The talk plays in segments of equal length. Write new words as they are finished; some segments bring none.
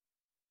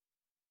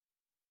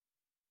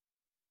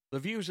The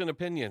views and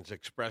opinions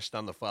expressed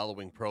on the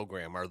following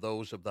program are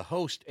those of the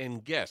host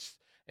and guests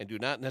and do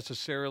not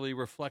necessarily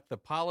reflect the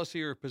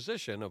policy or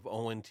position of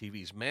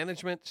ONTV's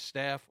management,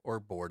 staff, or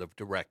board of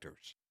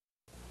directors.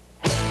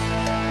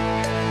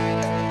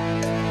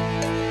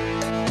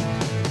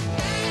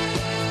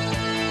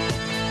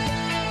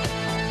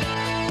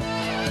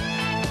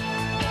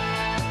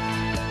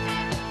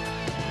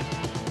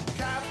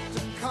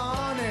 Captain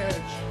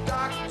Carnage,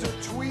 Dr.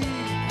 Tweed,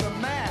 The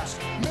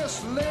Mask,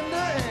 Miss Linda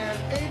and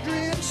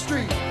Adrian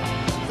Street,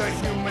 the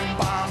Human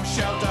Bomb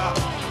Shelter,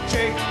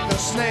 Jake the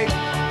Snake,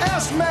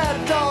 ask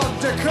Mad Dog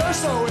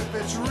DeCurso if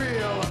it's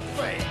real or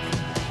fake.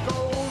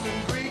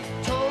 Golden Greek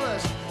told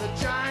us the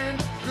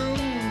giant goon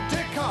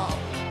Dickoff,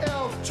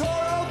 El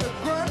Toro, the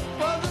Grunt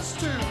Brothers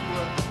too.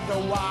 The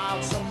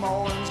Wild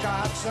Samoans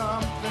got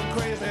something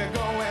crazy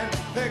going.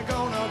 They're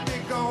gonna be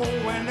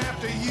going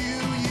after you.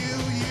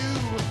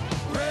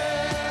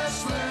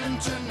 Wrestling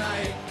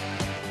tonight.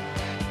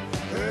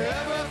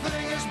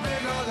 Everything is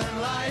bigger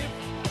than life.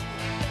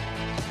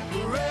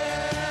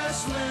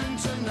 Wrestling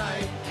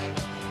tonight.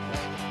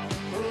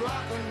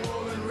 Rock and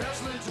roll and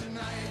wrestling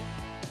tonight.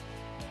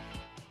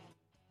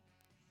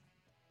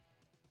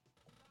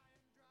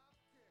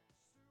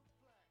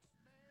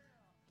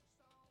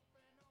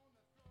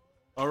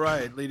 All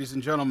right, ladies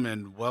and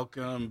gentlemen,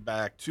 welcome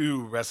back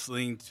to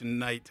Wrestling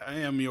Tonight. I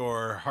am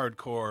your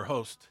hardcore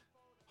host,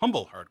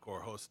 humble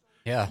hardcore host.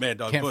 Yeah, Mad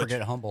Dog can't Butch.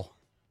 forget humble.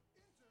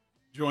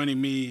 Joining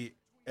me,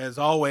 as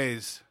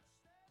always,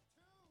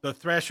 the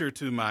Thrasher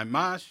to my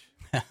mosh,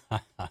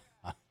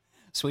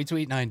 Sweet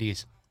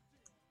 90s.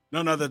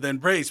 none other than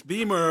Brace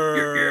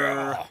Beamer.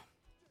 Yeah.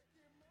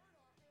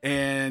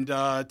 And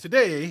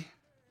today,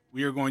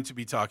 we are going to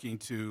be talking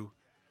to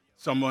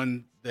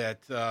someone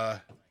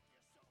that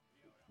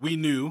we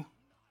knew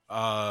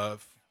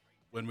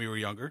when we were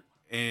younger,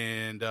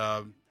 and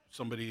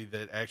somebody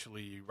that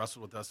actually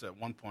wrestled with us at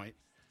one point,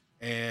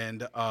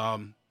 and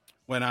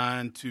went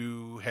on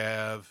to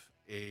have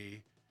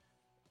a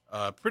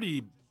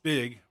pretty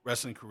big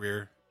wrestling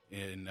career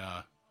in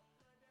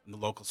the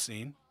local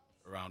scene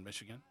around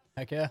Michigan.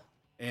 Heck yeah.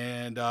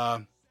 And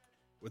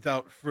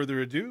without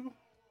further ado,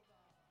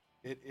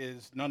 it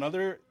is none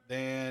other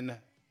than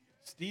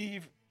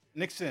Steve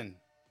Nixon.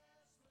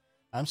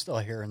 I'm still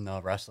hearing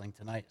the Wrestling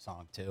Tonight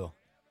song, too.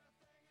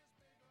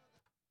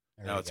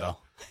 There Now we it's go.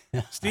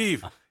 up.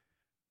 Steve,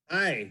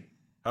 Hi.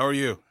 how are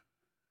you?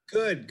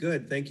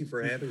 Good. Thank you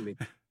for having me.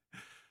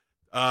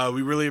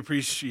 We really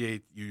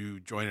appreciate you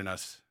joining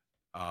us.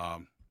 I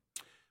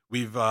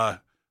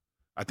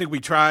think we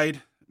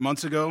tried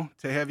months ago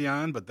to have you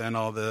on, but then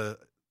all the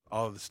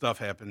stuff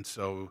happened.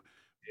 So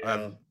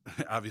Yeah.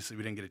 obviously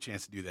we didn't get a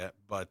chance to do that.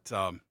 But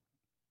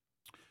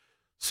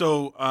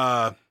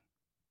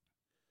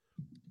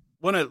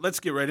let's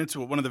get right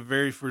into it. One of the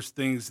very first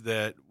things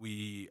that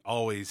we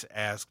always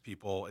ask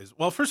people is,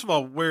 well, first of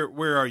all,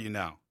 where are you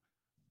now?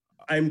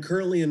 I'm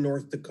currently in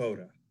North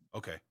Dakota.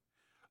 Okay.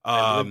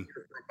 I've lived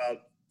here for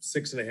about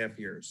 6.5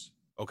 years.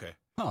 Okay.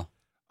 Huh.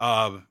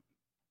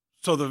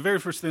 So the very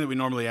first thing that we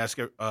normally ask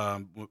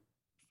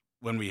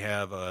when we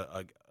have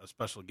a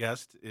special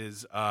guest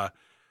is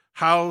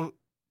what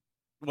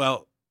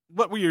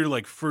were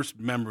your first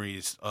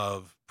memories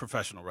of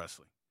professional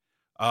wrestling?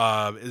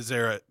 Is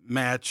there a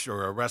match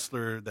or a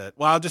wrestler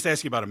I'll just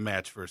ask you about a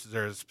match first. Is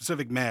there a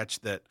specific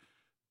match that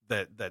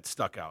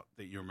stuck out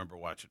that you remember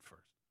watching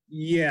first?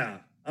 Yeah.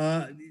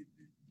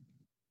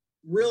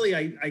 Really,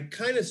 I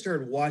kind of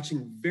started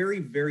watching very,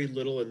 very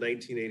little in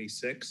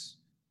 1986.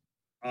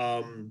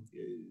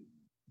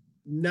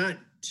 Not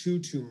too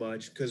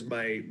much, because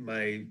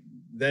my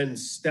then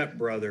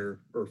stepbrother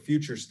or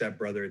future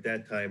stepbrother at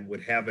that time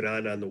would have it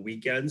on the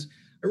weekends.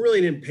 I really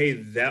didn't pay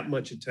that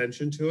much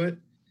attention to it.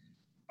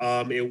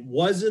 It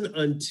wasn't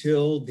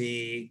until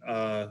the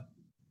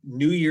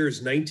New Year's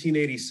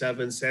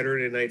 1987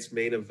 Saturday Night's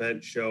Main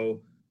Event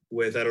show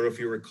with, I don't know if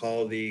you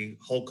recall, the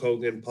Hulk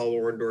Hogan, Paul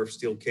Orndorff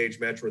steel cage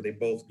match where they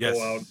both Yes.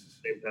 go out at the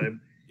same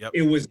time. Yep.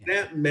 It was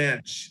that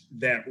match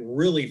that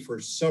really, for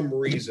some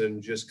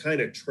reason, just kind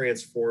of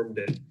transformed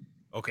it.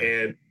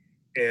 Okay.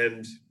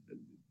 And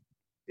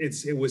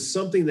it was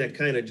something that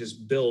kind of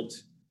just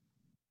built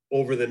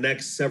over the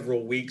next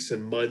several weeks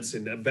and months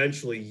and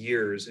eventually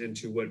years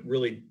into what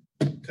really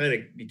kind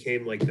of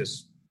became like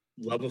this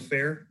love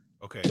affair.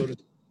 Okay. So to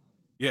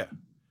Yeah.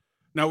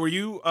 Now, were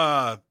you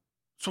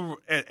so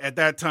at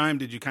that time?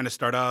 Did you kind of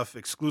start off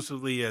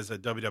exclusively as a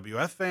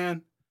WWF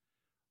fan,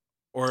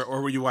 or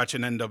were you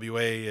watching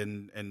NWA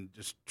and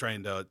just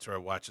trying to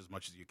watch as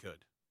much as you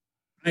could?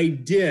 I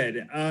did.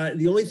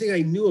 The only thing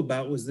I knew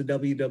about was the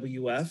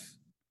WWF.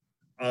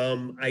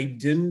 I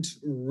didn't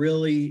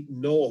really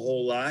know a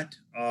whole lot.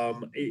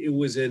 It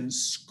was in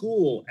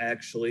school,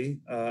 actually.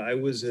 I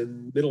was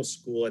in middle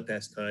school at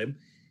that time.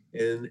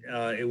 And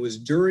it was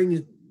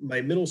during my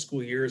middle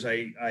school years,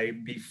 I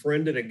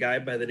befriended a guy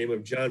by the name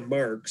of John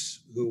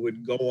Marks, who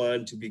would go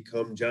on to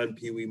become John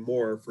Pee Wee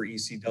Moore for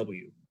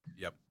ECW.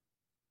 Yep.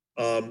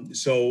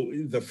 So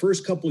the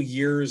first couple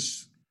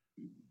years,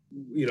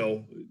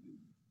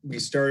 we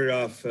started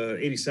off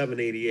 87,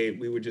 88.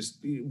 We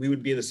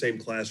would be in the same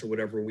class or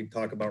whatever. And we'd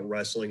talk about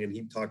wrestling, and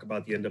he'd talk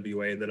about the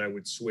NWA, and then I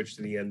would switch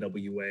to the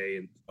NWA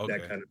and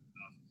that kind of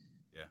stuff.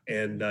 Yeah.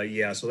 And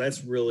so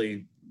that's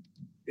really,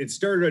 it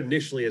started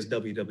initially as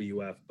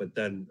WWF, but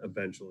then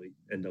eventually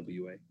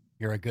NWA.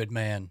 You're a good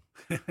man.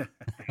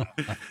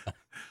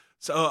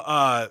 So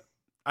I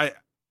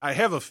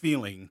have a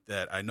feeling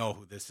that I know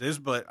who this is,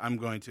 but I'm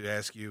going to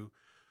ask you,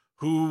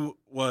 who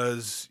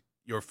was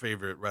your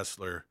favorite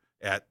wrestler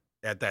at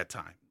that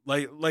time?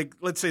 Like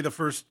let's say the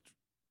first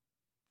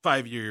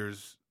 5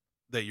 years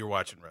that you're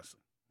watching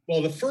wrestling.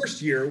 Well, the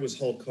first year was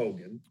Hulk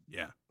Hogan.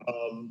 Yeah.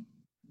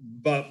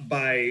 But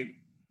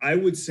I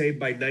would say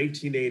by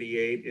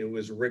 1988, it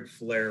was Ric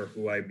Flair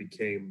who I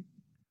became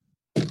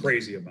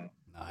crazy about.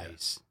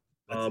 Nice.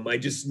 I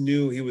just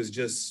knew he was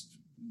just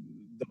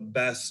the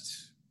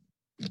best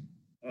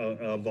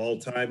of all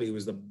time. He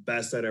was the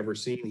best I'd ever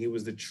seen. He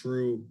was the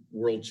true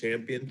world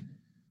champion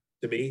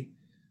to me.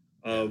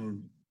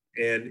 And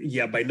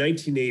yeah, by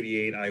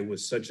 1988, I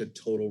was such a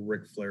total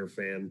Ric Flair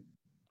fan.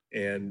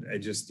 And I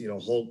just,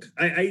 Hulk,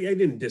 I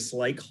didn't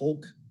dislike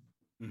Hulk,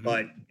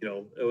 but,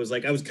 it was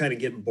like I was kind of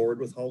getting bored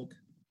with Hulk.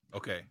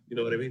 Okay. You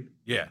know what I mean?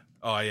 Yeah.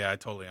 Oh, yeah, I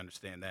totally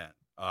understand that.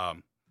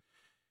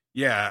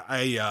 Yeah,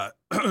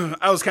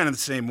 I was kind of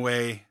the same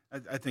way.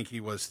 I think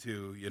he was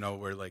too,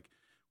 where like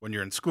when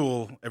you're in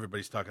school,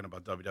 everybody's talking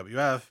about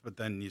WWF, but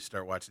then you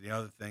start watching the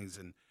other things.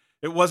 And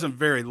it wasn't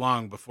very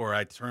long before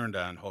I turned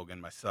on Hogan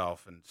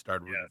myself and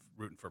started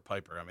rooting for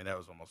Piper. I mean, that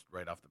was almost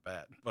right off the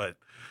bat. But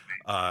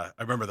I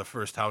remember the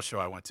first house show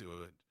I went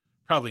to,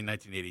 probably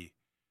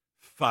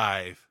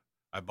 1985.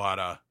 I bought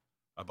a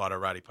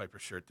Roddy Piper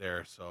shirt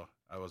there, so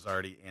I was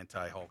already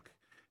anti-Hulk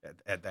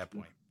at that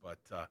point. But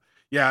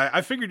yeah,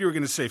 I figured you were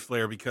going to say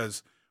Flair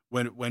because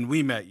when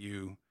we met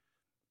you,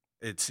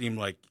 it seemed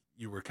like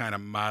you were kind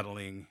of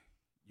modeling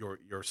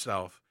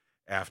yourself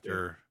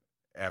after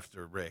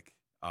Rick.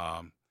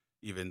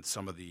 Even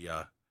some of the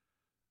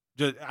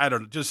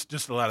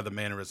just a lot of the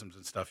mannerisms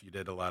and stuff. You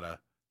did a lot of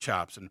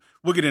chops, and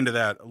we'll get into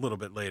that a little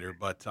bit later.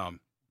 But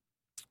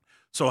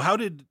so how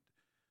did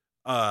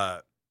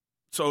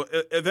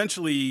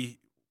eventually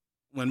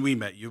when we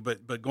met you,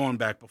 but going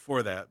back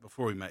before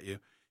we met you,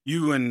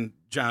 you and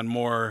John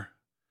Moore,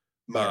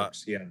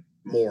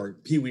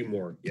 Pee Wee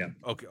Moore, yeah.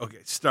 Okay,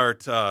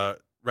 start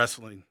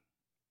wrestling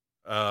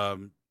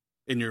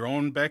in your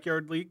own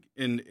backyard league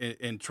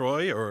in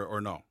Troy or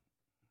no?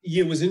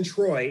 Yeah, it was in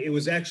Troy. It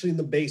was actually in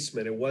the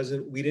basement.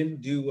 We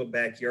didn't do a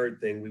backyard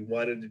thing. We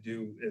wanted to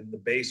do in the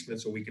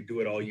basement so we could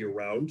do it all year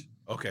round.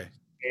 Okay.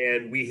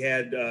 And we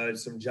had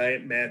some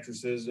giant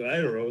mattresses. I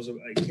don't know.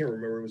 I can't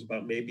remember. It was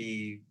about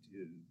maybe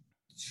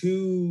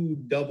 2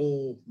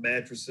 double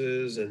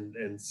mattresses and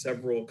a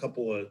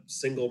couple of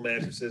single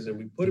mattresses. And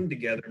we put them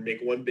together and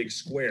make one big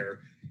square.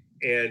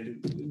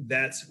 And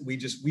we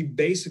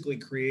basically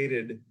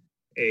created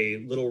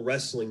a little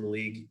wrestling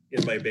league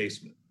in my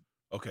basement.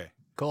 Okay.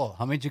 Cool.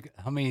 How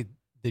many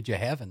did you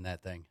have in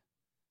that thing?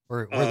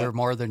 Were there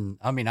more than?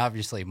 I mean,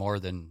 obviously more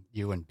than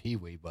you and Pee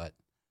Wee, but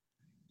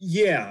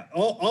yeah,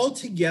 all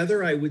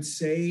together, I would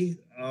say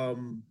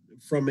from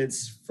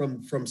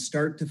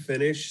start to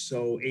finish.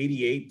 So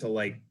 88 to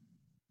like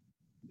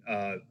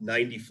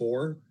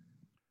 94,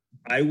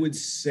 I would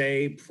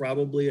say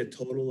probably a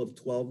total of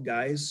 12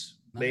 guys,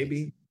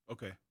 maybe.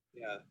 Okay.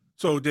 Yeah.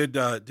 So did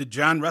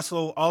John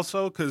wrestle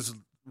also? Because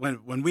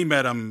when we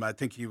met him, I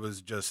think he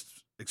was just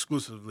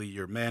exclusively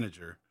your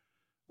manager,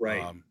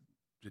 right?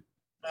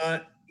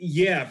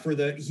 Yeah,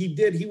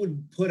 he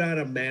would put on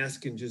a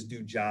mask and just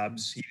do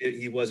jobs.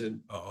 He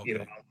wasn't out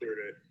there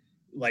to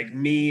like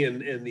me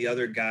and the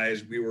other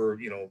guys. He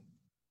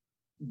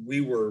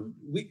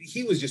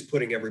was just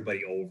putting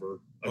everybody over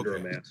under a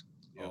mask.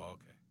 Oh,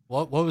 okay.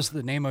 What was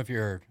the name of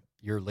your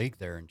league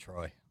there in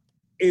Troy?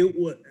 It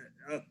was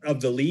of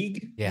the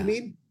league. Yeah. You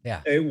mean?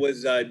 Yeah. It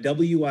was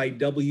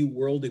WIW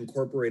World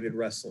Incorporated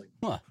Wrestling.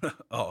 Huh. Okay.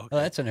 Well,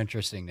 that's an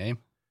interesting name.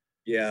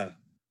 Yeah.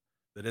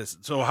 That is.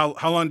 So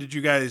how long did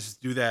you guys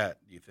do that,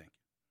 do you think?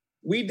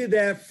 We did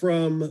that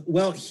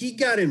he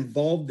got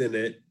involved in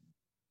it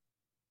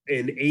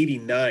in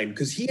 89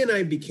 because he and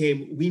I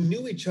we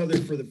knew each other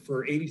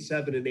for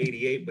 87 and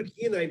 88, but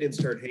he and I didn't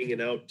start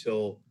hanging out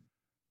till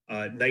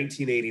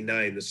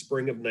 1989, the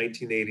spring of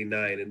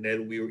 1989. And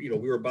then we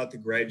were about to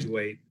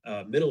graduate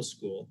middle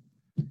school.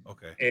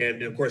 Okay.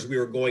 And of course we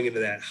were going into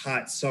that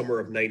hot summer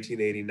of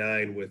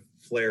 1989 with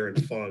Flair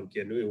and Funk,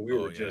 and we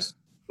were just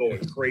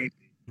going crazy.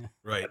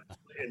 Right.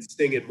 And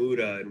Sting and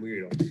Muda, and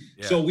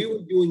so we were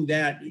doing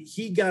that.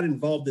 He got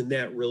involved in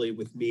that really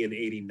with me in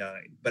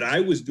 89, but I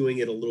was doing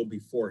it a little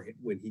before him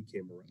when he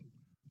came around.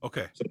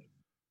 Okay. So,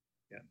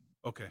 yeah.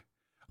 Okay.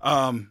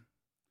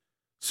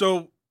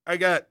 So I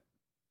got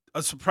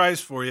a surprise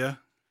for you.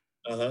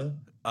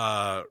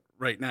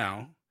 Right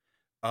now.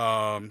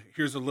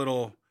 Here's a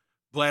little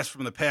blast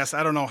from the past.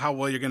 I don't know how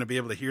well you're going to be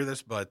able to hear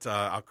this, but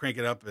I'll crank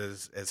it up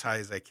as high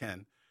as I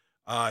can.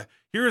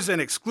 Here's an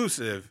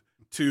exclusive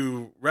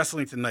to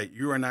Wrestling Tonight.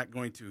 You are not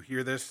going to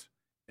hear this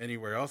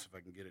anywhere else. If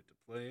I can get it to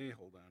play,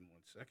 hold on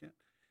one second.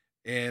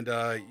 And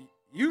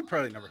you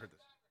probably never heard this.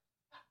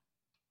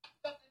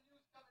 Something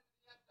new's coming to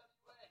the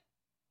NWA,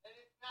 and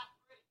it's not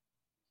pretty,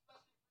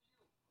 especially for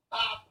you,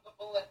 Bob the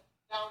Bullet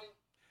Downing.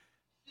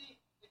 See,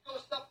 it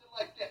goes something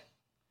like this.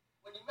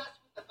 When you mess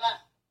with the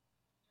best, you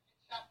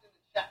get shot in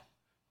the chest.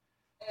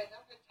 And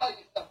I'm going to tell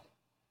you something.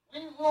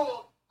 We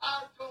ruled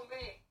our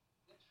domain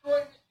in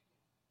Troy,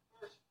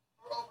 Michigan.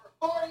 For over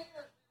 4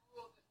 years, we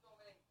ruled this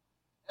domain.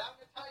 And I'm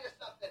going to tell you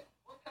something.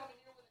 We're coming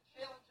here when the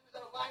challengers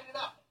are lining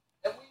up.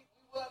 And we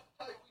will have to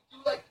tell you, we do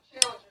like the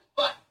challengers,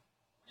 but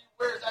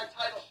where's our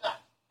title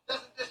shot?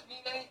 Doesn't this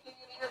mean anything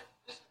in here?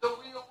 This is the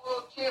real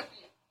world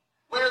champion.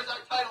 Where's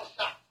our title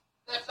shot?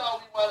 That's all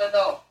we want to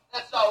know.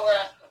 That's all we're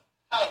asking.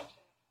 Title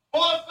shot.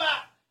 Pull it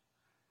back.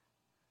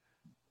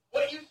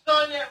 What you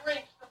saw in that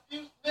ring just a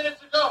few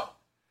minutes ago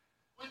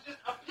was just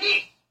a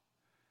piece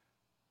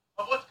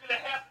of what's going to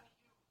happen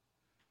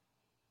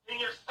to you in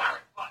your sorry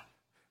butt.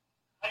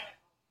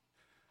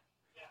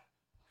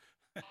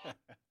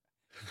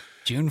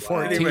 June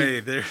 14th. Anyway,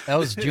 That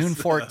was June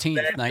 14th,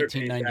 That's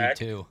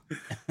 1992.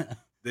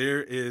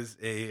 there is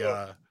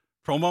a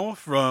promo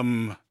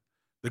from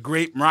the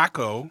great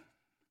Morocco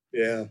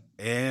Yeah.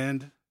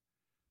 and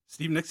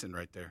Steve Nixon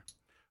right there.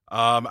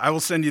 I will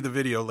send you the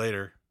video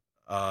later.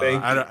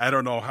 Thank you. I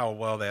don't know how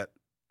well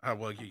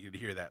you could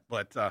hear that,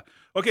 but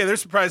okay.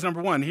 There's surprise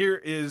number 1. Here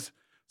is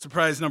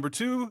surprise number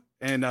 2,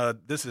 and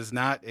this is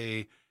not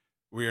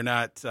we are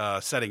not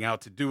setting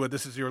out to do a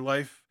This Is Your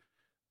Life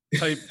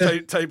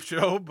type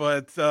show,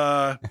 but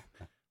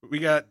we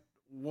got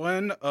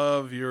one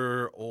of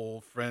your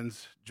old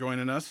friends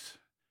joining us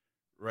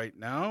right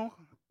now.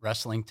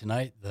 Wrestling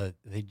Tonight,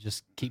 they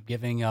just keep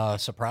giving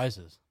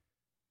surprises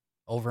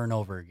over and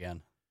over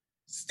again.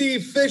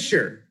 Steve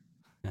Fisher.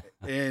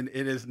 And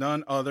it is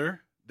none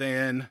other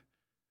than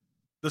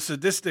the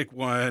sadistic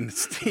one,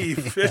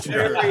 Steve Fisher.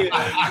 There he is.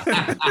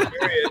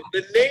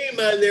 The name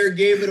on there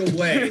gave it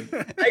away.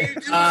 How you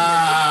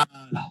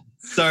doing?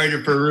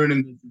 Sorry for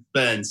ruining the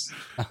suspense.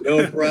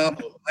 No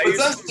problem. How What's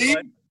you up, doing, Steve?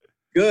 bud?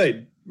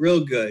 Good.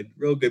 Real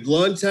good.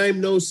 Long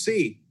time no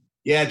see.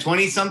 Yeah,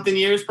 20-something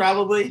years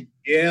probably.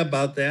 Yeah,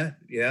 about that.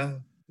 Yeah.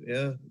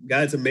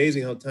 God, it's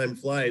amazing how time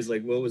flies.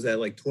 Like, what was that?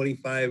 Like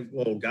 25?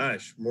 Oh,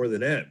 gosh, more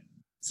than that.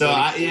 So,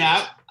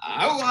 I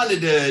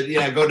wanted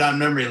to go down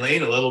memory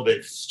lane a little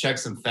bit, check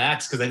some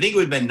facts, because I think it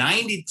would have been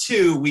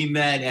 92 we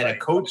met at a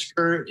Coach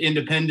Kurt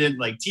independent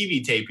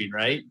TV taping,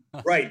 right?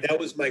 Right. That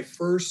was my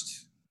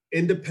first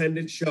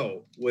independent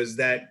show, was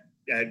that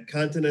at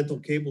Continental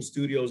Cable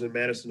Studios in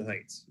Madison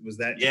Heights. Was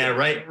that? Yeah,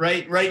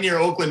 right near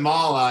Oakland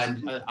Mall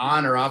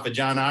on or off of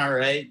John R.,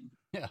 right?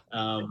 Yeah.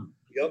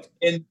 Yep.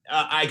 And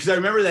because I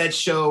remember that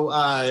show,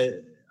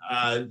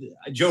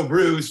 Joe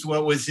Bruce,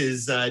 what was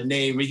his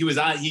name?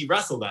 He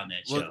wrestled on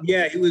that show. Well,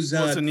 Yeah, he was.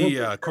 Wasn't he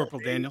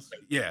Corporal Daniels?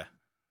 Yeah.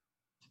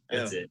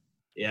 That's it.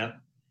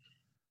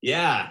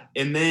 Yeah.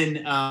 And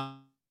then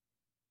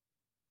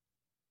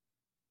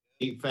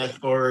fast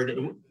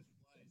forward.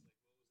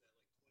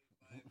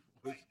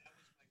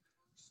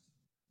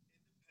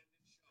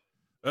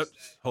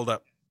 Oops, hold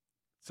up.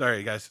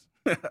 Sorry, guys.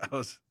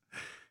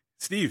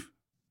 Steve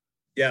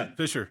Yeah.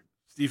 Fisher.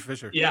 Steve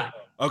Fisher. Yeah.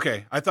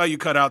 Okay. I thought you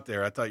cut out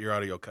there. I thought your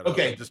audio cut out.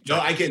 Okay. Just No,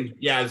 check. I can.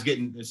 Yeah, I was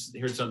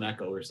heard some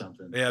echo or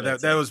something. Yeah,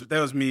 that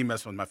was me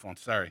messing with my phone.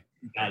 Sorry.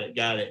 Got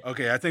it.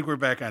 Okay, I think we're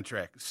back on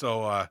track.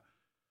 So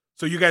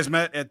you guys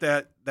met at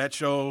that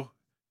show.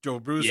 Joe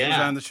Bruce was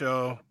on the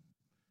show.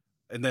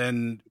 And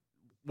then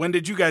when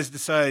did you guys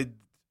decide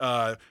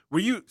were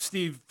you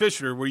Steve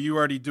Fisher, were you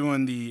already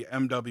doing the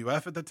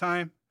MWF at the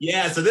time?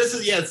 Yeah, so this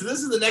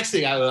is the next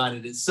thing I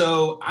wanted to.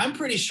 So I'm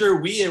pretty sure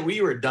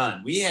we were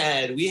done. We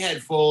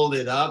had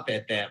folded up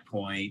at that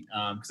point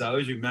because I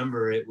always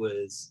remember it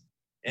was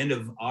end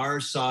of our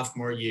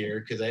sophomore year,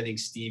 because I think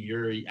Steve,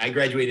 I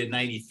graduated in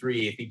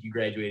 93. I think you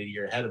graduated a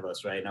year ahead of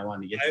us, right? And I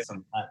wanted to get to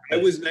some. I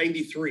was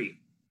 93.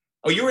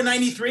 Oh, you were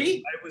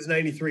 93? I was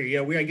 93.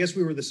 Yeah, I guess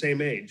we were the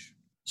same age.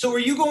 So were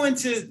you going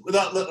to,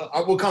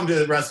 we'll come to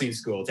the wrestling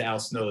school, to Al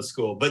Snow's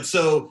school. But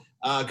so,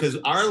 because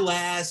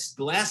the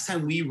last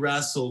time we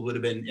wrestled would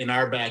have been in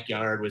our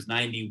backyard was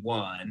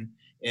 91.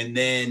 And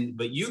then,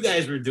 but you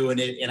guys were doing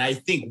it. And I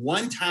think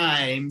one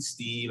time,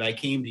 Steve, I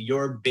came to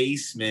your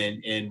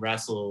basement and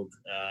wrestled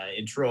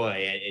in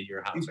Troy at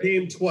your house. You Right?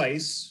 came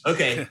twice.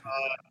 Okay.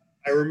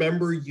 I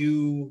remember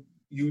you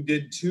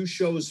did 2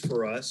 shows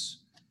for us.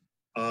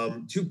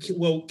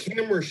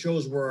 Camera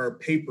shows were our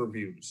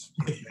pay-per-views.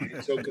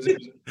 So, because it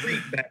was a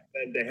treat back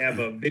then to have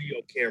a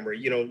video camera.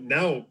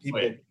 Now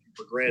people take it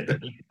for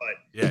granted,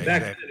 but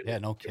back then it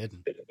was no kidding.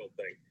 a difficult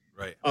thing.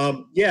 Right.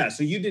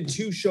 So you did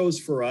 2 shows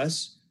for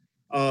us.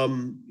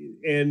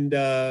 And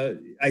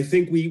I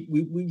think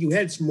you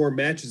had some more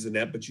matches than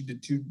that, but you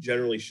did 2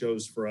 generally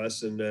shows for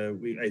us. And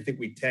I think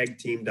we tag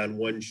teamed on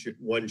one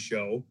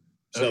show.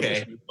 So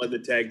Okay. we won the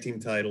tag team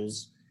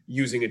titles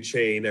using a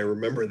chain. I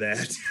remember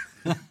that.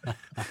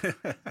 That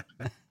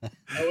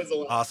was a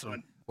lot of Awesome.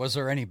 fun. Was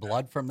there any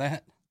blood from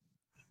that?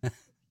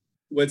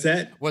 What's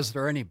that? Was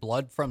there any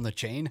blood from the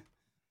chain?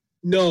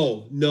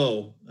 No,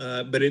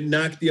 but it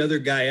knocked the other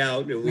guy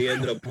out, and we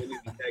ended up winning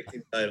the tag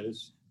team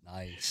titles.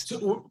 Nice.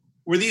 So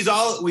were these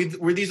all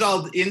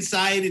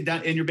inside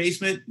in your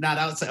basement, not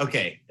outside?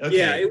 Okay.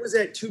 Yeah, it was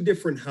at 2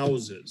 different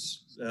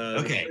houses.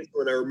 Okay.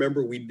 When I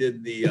remember, we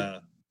did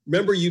the.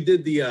 Remember, you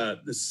did the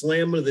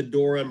slam of the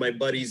door on my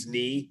buddy's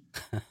knee.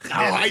 Oh,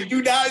 I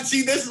do not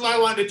see. This is why I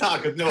wanted to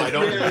talk. No, I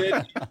don't.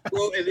 Yeah,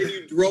 and then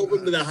you drove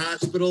him to the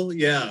hospital.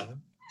 Yeah.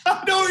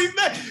 No,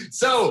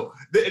 so,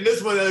 and this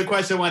is one other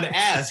question I wanted to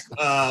ask.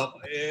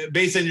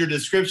 Based on your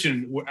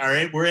description,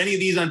 were any of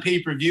these on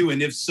pay-per-view?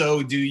 And if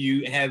so, do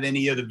you have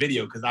any of the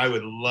video? Because I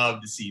would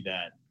love to see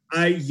that.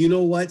 You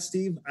know what,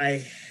 Steve?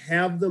 I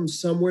have them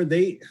somewhere.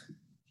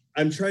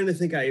 I'm trying to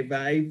think if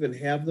I even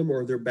have them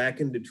or they're back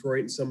in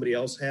Detroit and somebody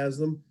else has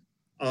them.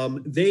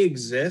 They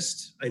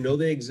exist. I know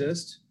they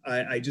exist.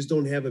 I just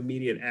don't have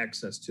immediate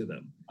access to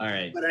them. All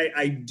right. But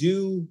I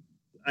do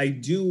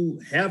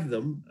have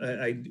them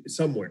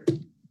somewhere.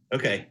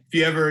 Okay. If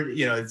you ever,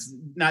 it's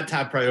not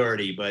top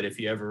priority, but if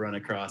you ever run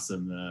across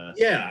them.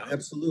 Yeah,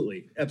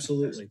 absolutely.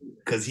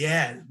 Because,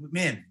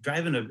 man,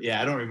 I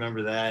don't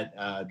remember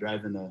that,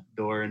 driving the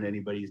door in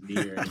anybody's knee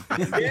or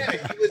anything. Yeah,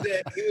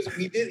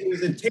 it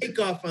was a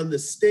takeoff on the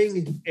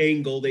Sting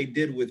angle they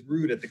did with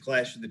Rude at the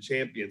Clash of the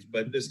Champions,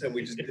 but this time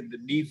we just did the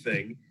knee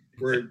thing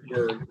where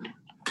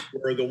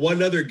the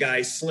one other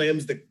guy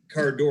slams the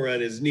car door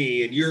on his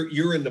knee, and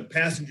you're in the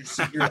passenger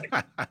seat. You're like,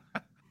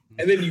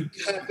 and then you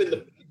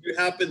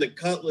hop in the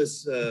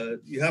Cutlass.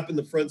 You hop in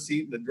the front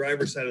seat and the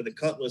driver's side of the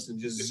Cutlass, and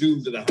just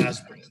zoom to the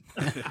hospital.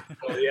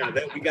 So yeah,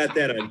 we got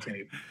that on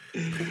tape.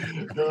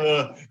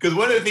 Because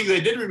one of the things I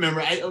did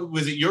remember,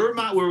 was it your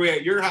mom? Were we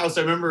at your house?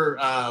 I remember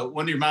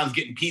one of your moms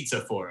getting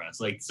pizza for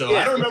us. I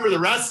don't remember the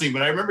wrestling,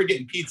 but I remember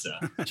getting pizza.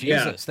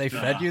 Jesus, they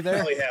fed you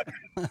there.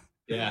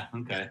 Yeah.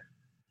 Okay.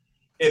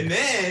 And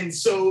then,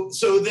 so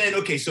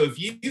this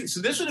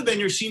would have been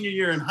your senior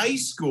year in high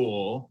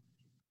school.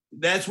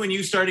 That's when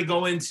you started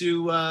going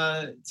to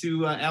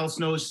Al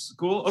Snow's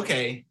school.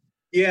 Okay.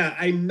 Yeah,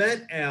 I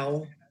met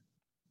Al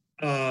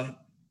at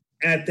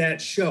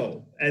that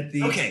show at the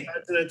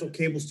Continental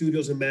Cable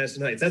Studios in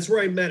Madison Heights. That's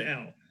where I met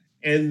Al.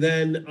 And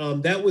then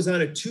that was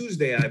on a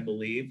Tuesday, I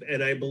believe.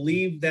 And I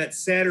believe that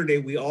Saturday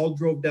we all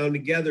drove down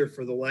together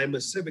for the Lima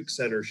Civic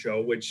Center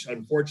show, which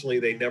unfortunately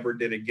they never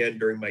did again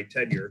during my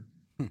tenure.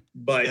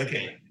 But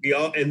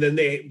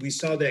we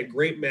saw that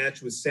great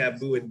match with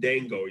Sabu and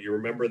Dango. You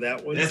remember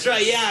that one? That's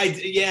right.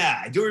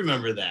 Yeah, I do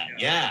remember that.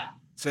 Yeah.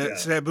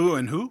 Sabu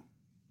and who?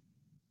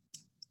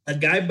 A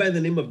guy by the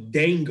name of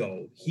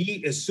Dango.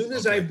 As soon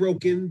as I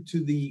broke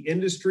into the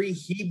industry,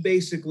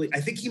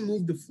 I think he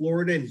moved to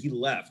Florida and he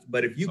left.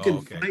 But if you can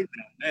find that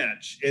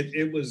match,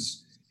 it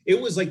was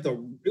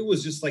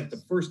just like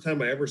the first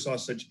time I ever saw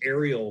such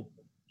aerial,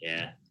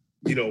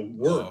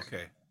 work.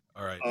 Okay.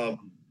 All right.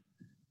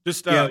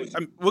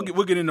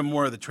 We'll get into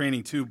more of the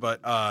training too,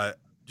 but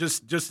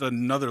just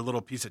another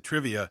little piece of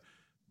trivia.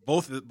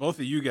 Both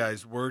of you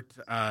guys worked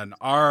on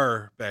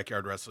our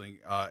backyard wrestling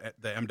at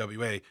the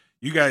MWA.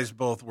 You guys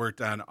both worked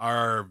on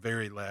our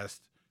very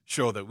last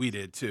show that we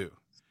did too,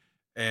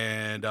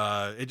 and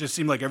it just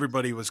seemed like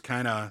everybody was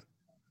kind of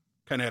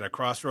at a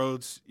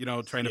crossroads,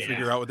 trying to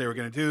figure out what they were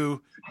going to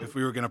do, if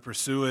we were going to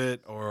pursue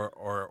it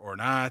or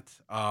not.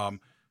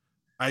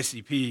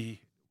 ICP,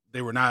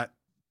 they were not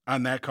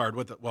on that card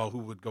who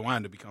would go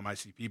on to become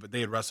ICP, but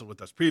they had wrestled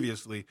with us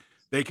previously.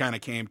 They kind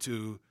of came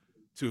to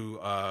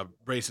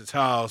Brace's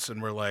house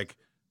and we're like,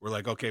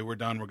 okay, we're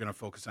done. We're going to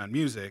focus on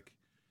music.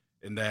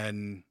 And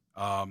then,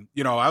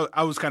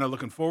 I was kind of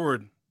looking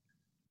forward,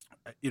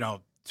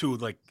 to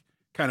like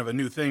kind of a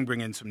new thing, bring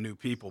in some new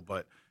people,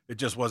 but it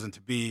just wasn't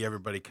to be.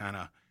 Everybody kind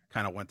of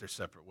went their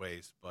separate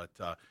ways. But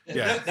that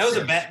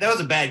was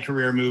a bad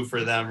career move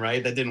for them,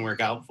 right? That didn't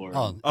work out for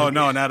them.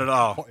 No, not at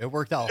all. It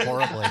worked out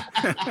horribly.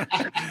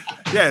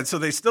 Yeah, and so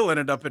they still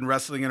ended up in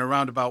wrestling in a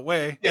roundabout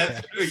way.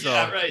 Yeah,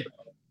 right.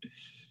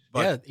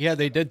 But,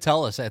 they did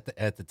tell us at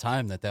the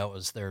time that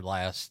was their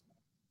last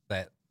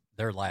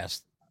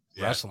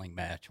wrestling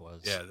match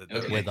was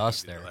with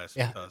us there.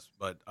 With us.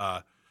 But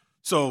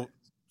so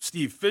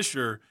Steve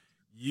Fisher,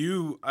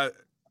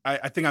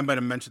 I think I might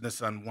have mentioned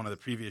this on one of the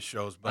previous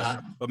shows,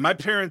 but my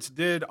parents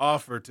did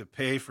offer to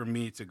pay for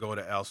me to go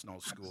to Al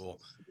Snow's school,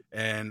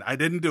 and I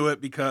didn't do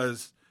it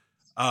because,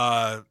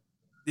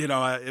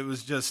 it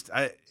was just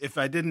if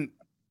I didn't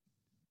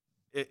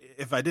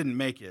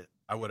make it,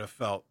 I would have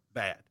felt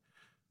bad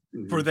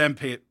for them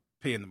paying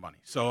the money,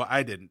 so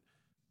I didn't.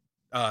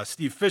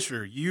 Steve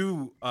Fisher,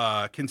 you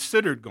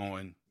considered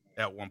going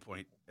at one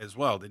point as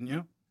well, didn't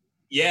you?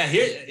 Yeah,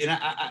 and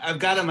I've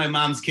got on my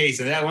mom's case,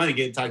 and I want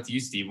to talk to you,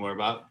 Steve, more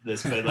about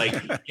this. But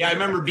I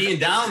remember being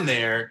down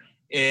there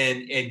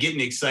and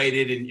getting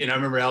excited, and I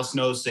remember Al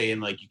Snow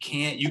saying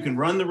you can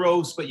run the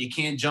ropes, but you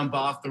can't jump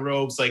off the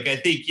ropes. I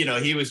think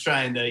he was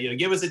trying to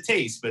give us a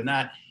taste, but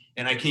not.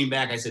 And I came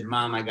back, I said,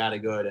 Mom, I got to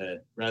go to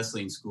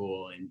wrestling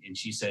school, and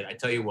she said, I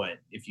tell you what,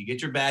 if you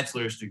get your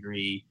bachelor's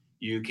degree,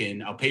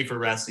 I'll pay for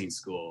wrestling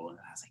school. And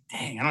I was like,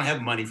 dang, I don't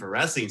have money for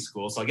wrestling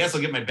school. So I guess I'll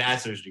get my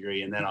bachelor's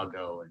degree and then I'll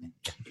go.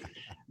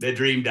 The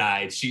dream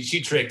died.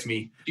 She tricked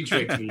me. She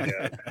tricked me.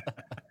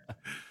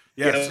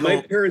 Yeah, so,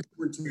 my parents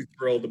were too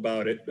thrilled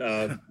about it,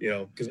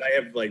 because I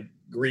have like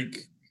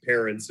Greek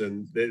parents,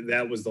 and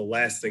that was the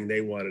last thing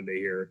they wanted to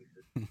hear.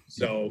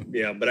 So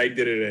yeah, but I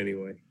did it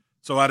anyway.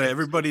 So out of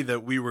everybody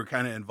that we were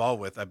kind of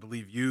involved with, I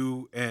believe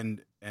you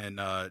and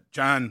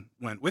John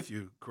went with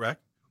you,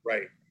 correct?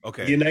 Right.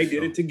 Okay. He and I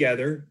did it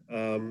together.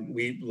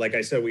 Like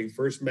I said, we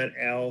first met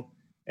Al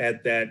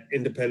at that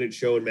independent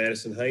show in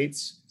Madison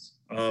Heights.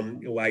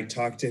 I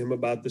talked to him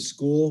about the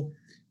school.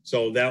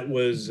 So that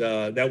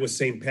was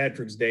St.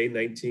 Patrick's Day,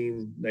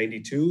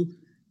 1992.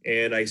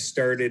 And I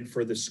started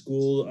for the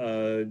school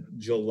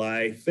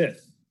July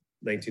 5th,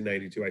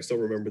 1992. I still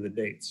remember the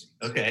dates.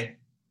 Okay.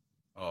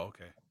 Oh,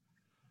 okay.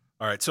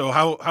 All right. So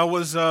how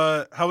was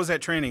that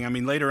training? I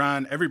mean, later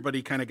on,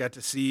 everybody kind of got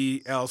to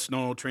see Al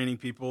Snow training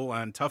people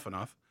on Tough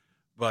Enough,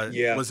 but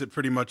was it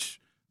pretty much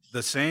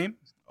the same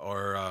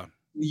or?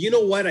 You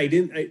know what?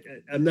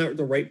 I'm not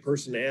the right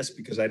person to ask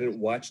because I didn't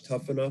watch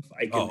Tough Enough.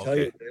 I can tell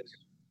you this.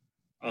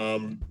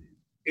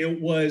 It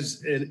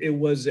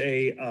was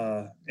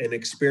an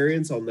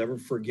experience I'll never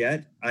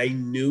forget. I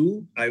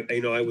knew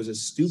I was a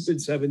stupid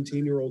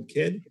 17-year-old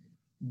kid,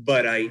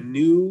 but I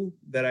knew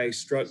that I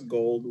struck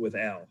gold with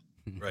Al.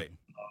 Right.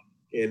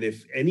 And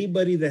if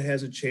anybody that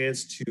has a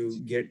chance to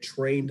get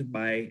trained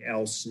by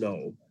Al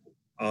Snow,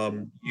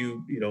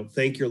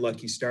 thank your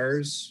lucky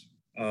stars.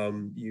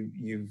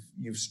 You've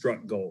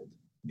struck gold,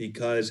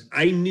 because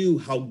I knew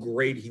how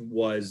great he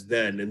was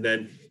then, and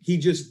then he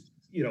just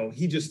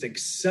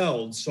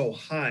excelled so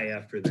high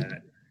after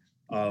that.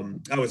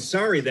 I was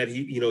sorry that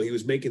he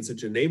was making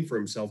such a name for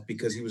himself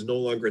because he was no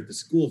longer at the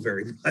school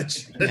very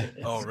much.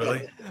 Oh,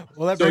 really?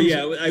 Well,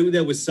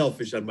 that was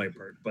selfish on my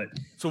part. But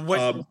so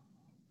what?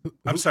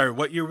 I'm sorry.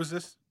 What year was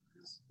this?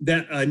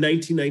 That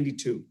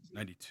 1992.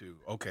 92.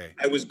 Okay.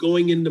 I was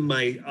going into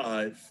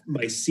my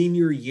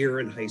senior year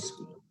in high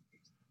school.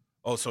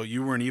 Oh, so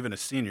you weren't even a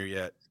senior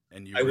yet,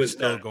 and you were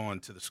still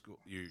going to the school.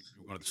 You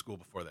were going to the school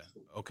before that.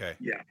 Okay.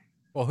 Yeah.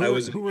 Well,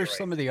 who were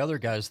some of the other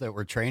guys that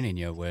were training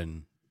you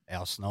when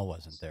Al Snow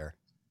wasn't there?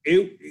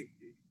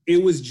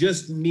 It was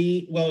just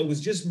me. Well, it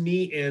was just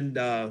me and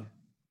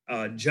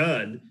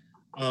John.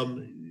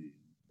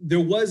 There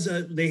was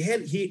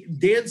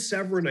Dan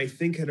Severin, I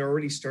think, had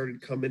already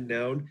started coming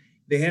down.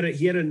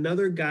 He had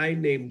another guy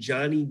named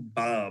Johnny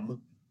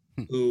Baum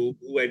who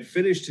had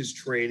finished his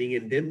training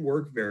and didn't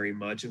work very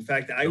much. In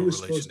fact, I was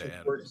supposed to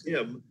work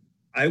him.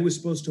 I was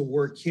supposed to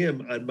work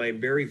him on my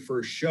very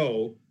first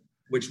show,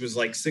 which was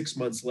like 6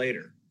 months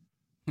later.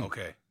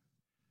 Okay.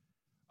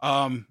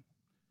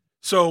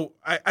 So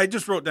I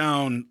just wrote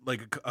down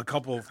like a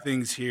couple of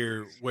things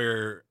here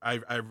where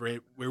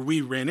where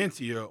we ran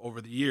into you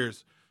over the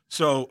years.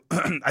 So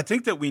I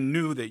think that we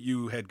knew that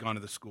you had gone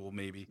to the school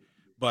maybe,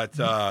 but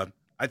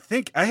I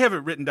think I have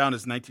it written down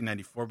as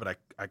 1994, but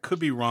I could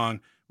be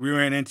wrong. We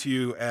ran into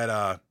you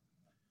at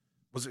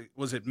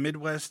was it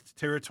Midwest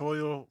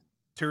Territorial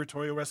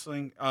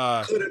Wrestling?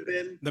 Could have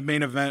been. The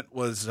main event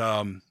was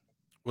the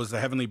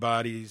Heavenly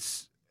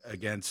Bodies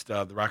against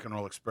the Rock and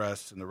Roll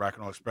Express, and the Rock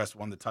and Roll Express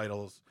won the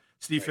titles.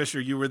 Steve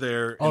Fisher, you were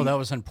there. Oh, that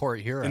was in Port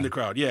Huron. In the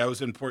crowd. Yeah, I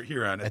was in Port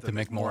Huron at the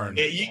McMorran.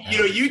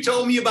 Yeah, you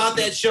told me about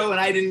that show, and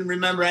I didn't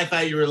remember. I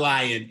thought you were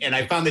lying, and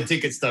I found the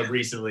ticket stub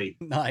recently.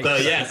 Nice. So,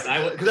 yes,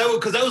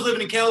 because I was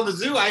living in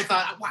Kalamazoo, I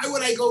thought, why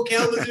would I go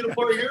Kalamazoo to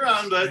Port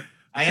Huron? But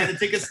I had the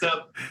ticket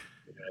stub.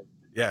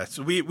 Yeah,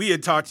 so we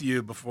had talked to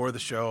you before the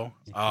show.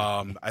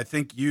 I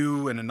think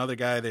you and another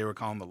guy, they were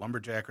calling the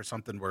Lumberjack or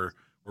something, were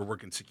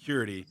working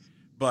security.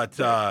 But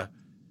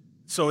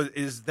so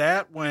is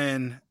that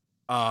when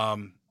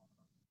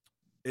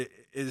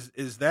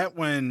is that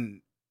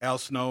when Al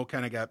Snow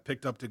kind of got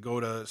picked up to go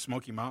to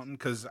Smoky Mountain?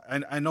 Because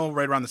I know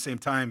right around the same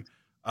time,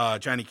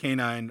 Johnny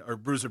Canine or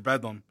Bruiser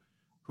Bedlam,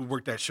 who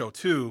worked that show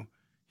too,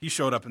 he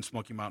showed up in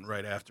Smoky Mountain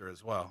right after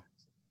as well.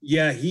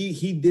 Yeah,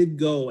 he did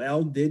go.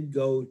 Al did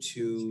go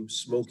to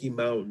Smoky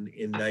Mountain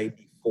in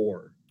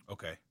 '94.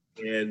 Okay.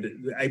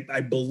 And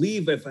I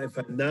believe, if I'm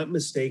not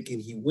mistaken,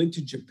 he went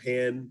to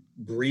Japan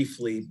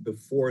briefly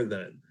before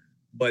then.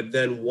 But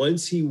then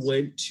once he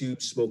went to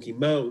Smoky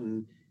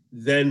Mountain,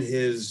 then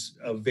his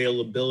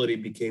availability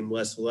became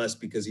less and less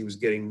because he was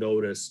getting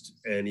noticed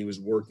and he was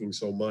working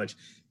so much.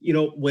 You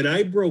know, when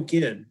I broke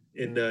in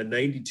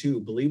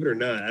 '92, believe it or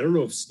not, I don't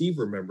know if Steve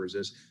remembers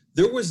this,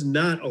 there was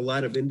not a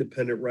lot of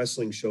independent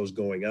wrestling shows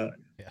going on.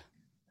 Yeah.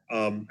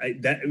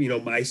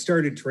 I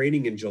started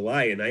training in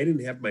July and I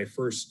didn't have my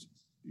first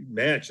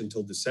match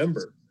until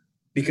December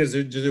because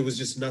there was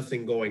just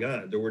nothing going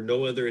on. There were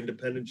no other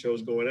independent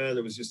shows going on.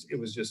 It was just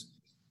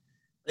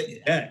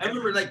I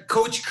remember like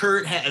Coach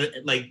Kurt had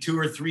like 2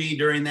 or 3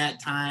 during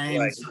that time,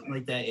 right. Something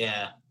like that.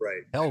 Yeah.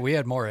 Right. Hell, we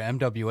had more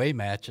MWA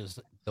matches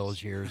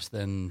those years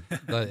than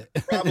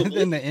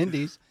than the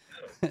Indies.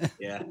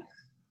 Yeah.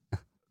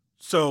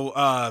 So,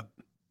 I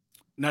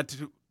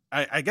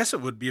guess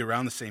it would be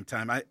around the same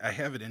time. I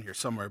have it in here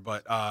somewhere,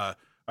 but I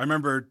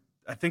remember,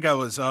 I think I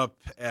was up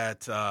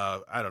at,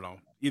 I don't know,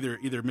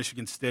 either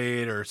Michigan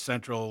State or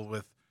Central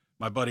with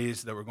my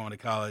buddies that were going to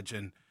college.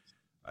 And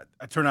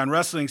I turn on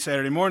wrestling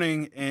Saturday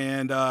morning,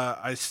 and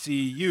I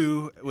see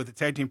you with a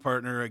tag team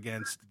partner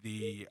against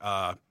the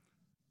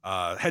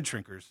Head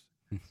Shrinkers.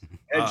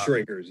 Head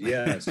Shrinkers,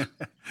 yes.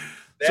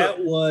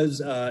 That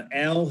was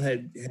Al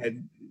had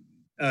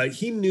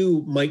he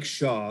knew Mike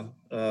Shaw,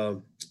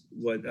 Bastion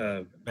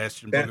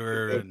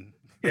Booger and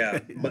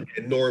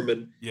and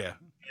Norman. Yeah.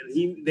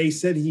 And they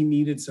said he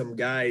needed some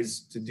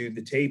guys to do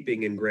the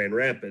taping in Grand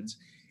Rapids.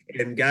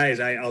 And guys,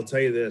 I'll tell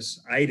you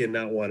this, I did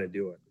not want to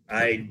do it.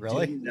 I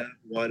did not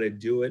want to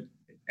do it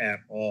at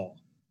all.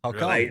 How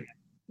come? I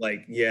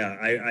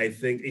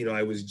think,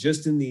 I was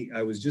just in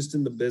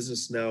the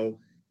business now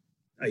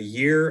a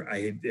year.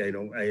 I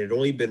had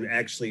only been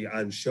actually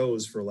on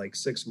shows for like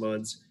 6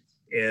 months,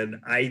 and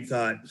I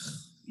thought,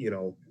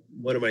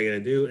 what am I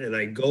going to do? And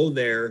I go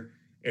there,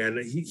 and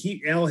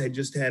Al had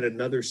just had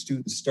another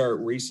student start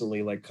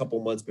recently, like a couple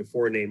months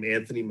before, named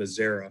Anthony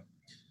Mazzara,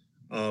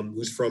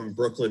 who's from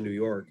Brooklyn, New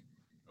York.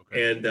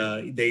 Okay.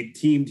 And they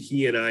teamed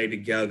he and I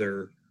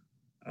together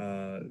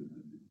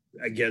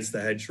against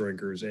the Head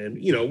Shrinkers, and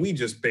we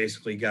just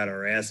basically got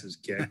our asses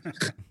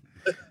kicked.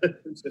 It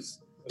was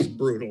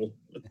brutal.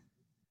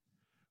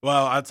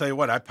 Well, I'll tell you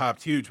what, I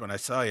popped huge when I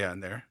saw you on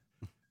there.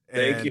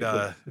 Thank you.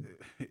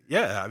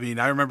 Yeah, I mean,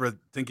 I remember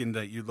thinking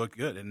that you looked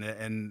good,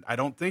 and I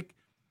don't think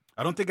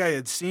I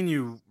had seen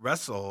you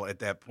wrestle at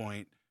that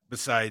point,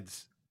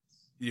 besides,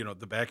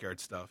 the backyard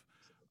stuff.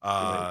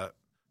 Right.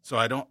 So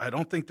I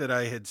don't think that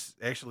I had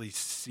actually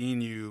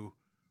seen you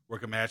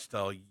work a match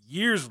till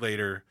years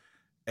later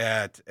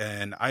at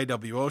an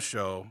IWO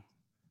show,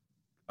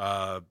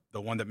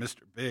 the one that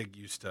Mr. Big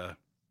used to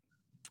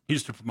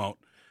promote.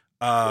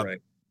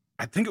 Right.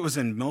 I think it was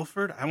in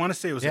Milford. I want to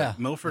say it was at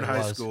Milford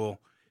High School,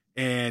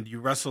 and you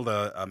wrestled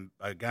a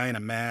guy in a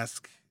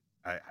mask.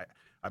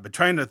 I've been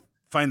trying to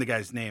find the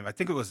guy's name. I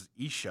think it was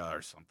Isha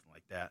or something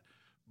like that.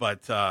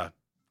 But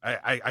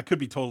I could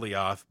be totally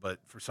off, but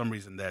for some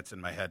reason that's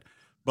in my head.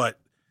 But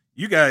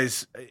you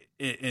guys,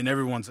 in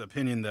everyone's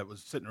opinion that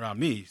was sitting around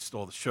me,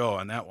 stole the show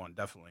on that one,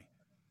 definitely.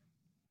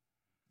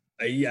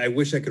 I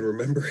wish I could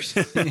remember.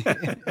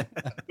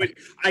 But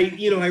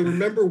I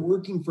remember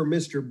working for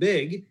Mr.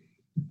 Big.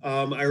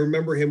 I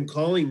remember him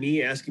calling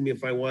me, asking me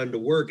if I wanted to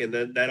work, and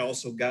then that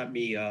also got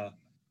me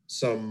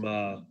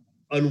some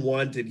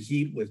unwanted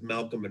heat with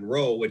Malcolm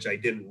Monroe, which I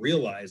didn't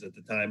realize at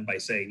the time by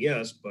saying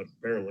yes, but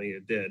apparently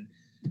it did.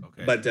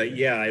 Okay. But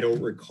I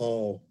don't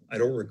recall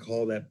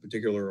that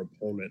particular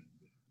opponent.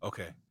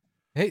 Okay.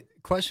 Hey,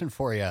 question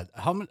for you: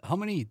 How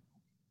many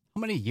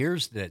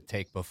years did it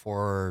take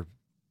before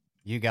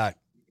you got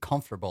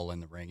comfortable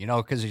in the ring?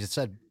 Because you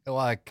said, "Oh,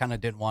 I kind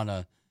of didn't want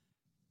to,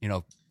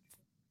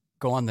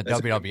 go on the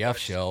WWF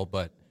show."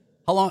 But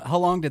how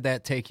long did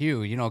that take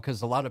you?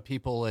 Because a lot of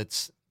people,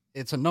 it's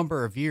a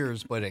number of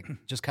years, but it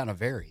just kind of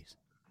varies.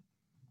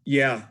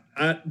 Yeah.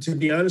 To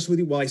be honest with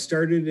you, I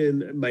started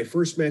in my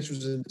first match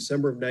was in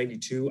December of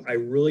 92. I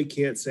really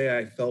can't say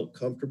I felt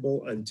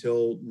comfortable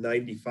until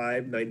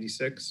 95,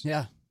 96.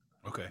 Yeah.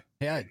 Okay.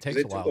 Yeah. It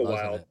takes a while.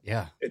 Doesn't it?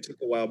 Yeah. It took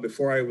a while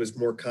before I was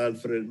more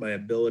confident in my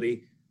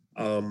ability.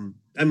 I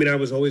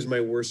was always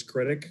my worst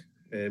critic,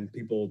 and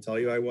people will tell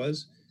you I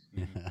was.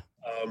 Yeah.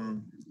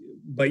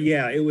 But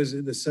yeah, it was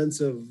the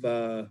sense of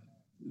where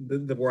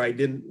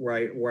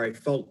I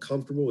felt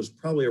comfortable was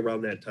probably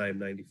around that time,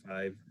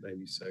 95,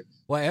 96.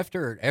 Well,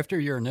 after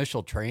your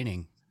initial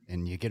training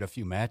and you get a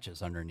few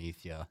matches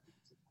underneath you,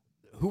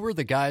 who were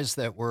the guys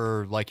that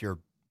were like your,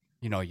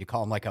 you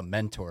call them like a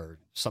mentor,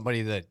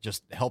 somebody that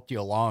just helped you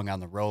along on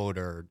the road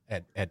or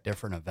at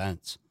different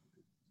events?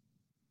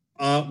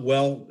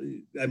 Well,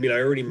 I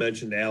already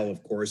mentioned Al,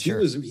 of course. Sure.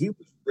 He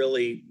was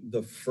really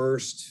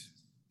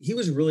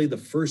the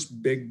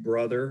first big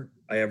brother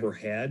I ever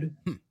had.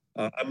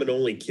 I'm an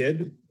only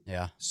kid.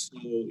 Yeah. So,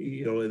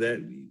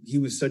 that he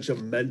was such a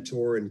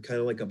mentor and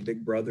kind of like a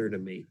big brother to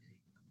me.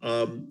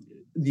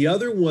 The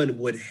other one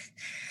would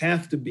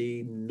have to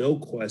be, no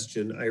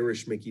question,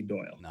 Irish Mickey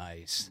Doyle.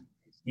 Nice.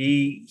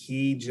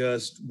 He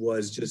just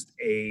was just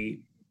a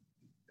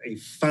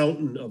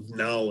fountain of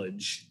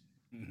knowledge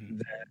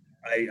that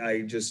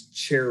I just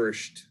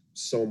cherished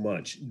so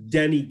much.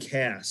 Denny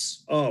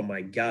Cass. Oh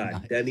my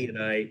God.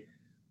 Nice.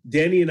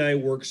 Denny and I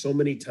worked so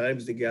many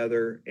times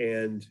together,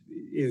 and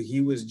he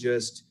was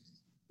just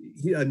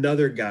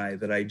another guy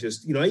that I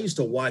just, I used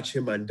to watch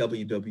him on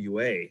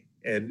WWA,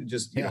 and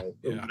just,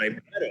 when I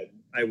met him,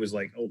 I was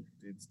like, oh,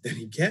 it's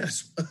Denny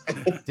Cass.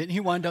 Didn't he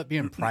wind up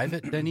being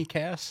private Denny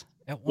Cass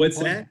at one What's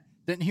point? that?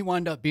 Didn't he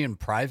wind up being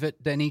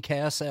private Denny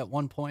Cass at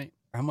one point?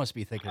 I must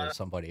be thinking of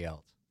somebody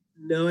else.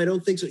 No, I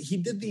don't think so. He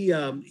did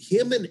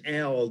him and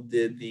Al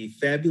did the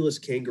Fabulous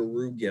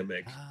Kangaroo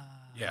gimmick.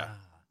 Yeah.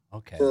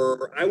 Okay.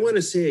 For, I want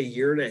to say, a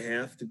year and a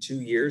half to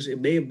 2 years.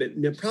 It may have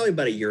been probably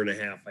about a year and a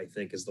half, I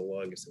think, is the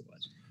longest it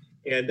was.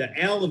 And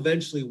Al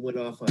eventually went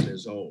off on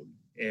his own.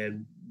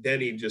 And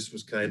Denny just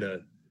was kind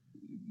of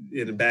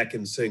back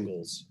in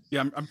singles.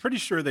 Yeah, I'm pretty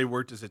sure they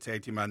worked as a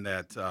tag team on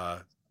that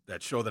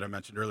show that I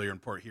mentioned earlier in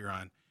Port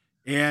Huron.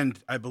 And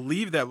I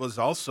believe that was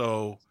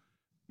also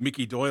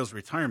Mickey Doyle's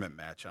retirement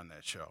match on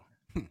that show.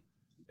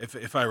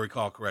 if I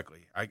recall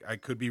correctly. I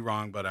could be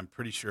wrong, but I'm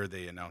pretty sure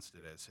they announced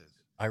it as his.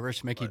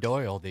 Irish Mickey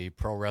Doyle, the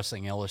Pro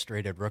Wrestling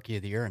Illustrated Rookie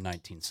of the Year in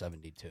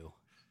 1972.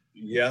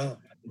 Yeah.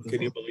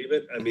 Can you believe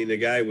it? I mean, the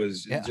guy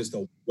was just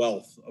a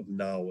wealth of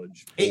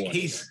knowledge.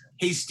 Hey,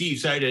 Steve,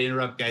 sorry to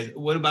interrupt, guys.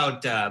 What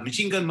about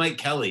Machine Gun Mike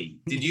Kelly?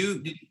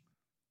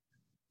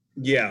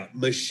 Yeah,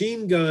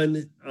 Machine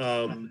Gun.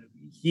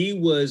 He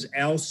was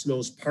Al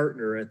Snow's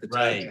partner at the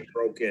time he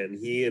broke in.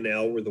 He and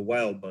Al were the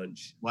Wild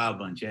Bunch. Wild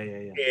Bunch,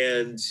 yeah.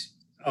 And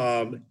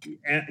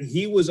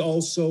he was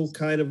also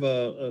kind of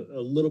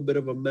a little bit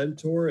of a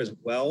mentor as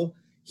well.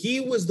 He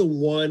was the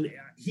one.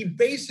 He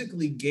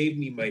basically gave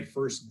me my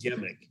first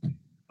gimmick.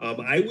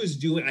 I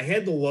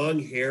had the long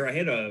hair. I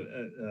had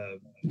a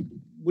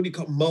what do you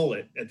call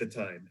mullet at the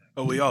time?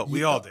 Oh, we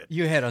all did.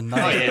 You had a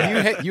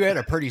nice, you had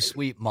a pretty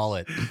sweet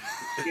mullet.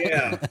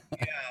 Yeah.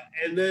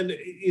 And then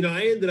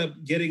I ended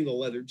up getting the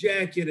leather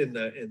jacket and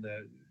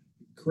the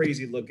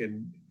crazy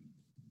looking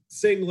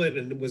singlet,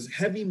 and it was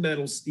heavy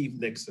metal Steve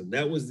Nixon.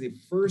 That was the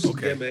first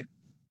gimmick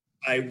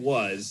I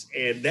was,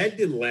 and that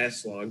didn't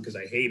last long because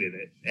I hated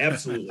it.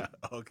 Absolutely.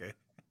 Okay.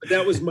 But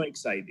that was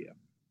Mike's idea.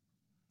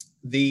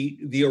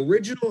 The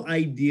original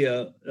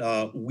idea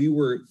we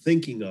were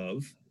thinking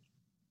of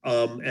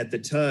at the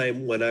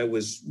time when I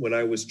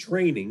was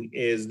training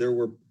is there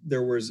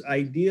was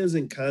ideas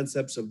and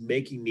concepts of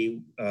making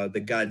me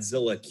the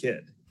Godzilla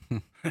Kid,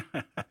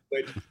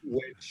 which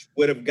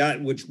would have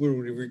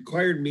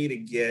required me to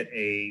get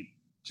a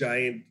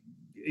giant,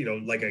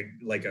 like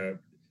a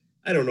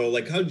I don't know,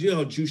 like how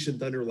Jushin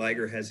Thunder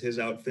Liger has his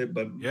outfit,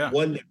 but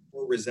one that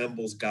more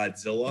resembles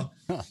Godzilla.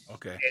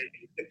 Okay. And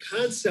the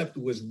concept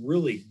was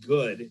really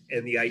good,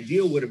 and the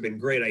idea would have been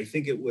great. I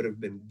think it would have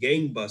been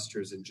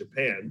gangbusters in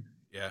Japan.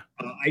 Yeah.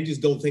 I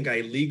just don't think I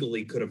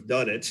legally could have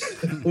done it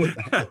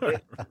without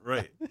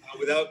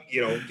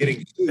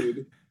getting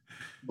sued.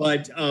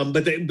 But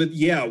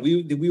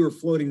we were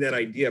floating that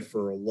idea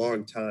for a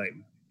long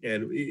time,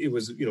 and it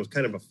was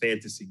kind of a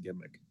fantasy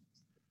gimmick.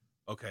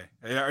 Okay.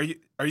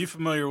 Are you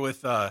familiar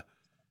with? That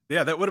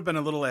would have been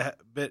a little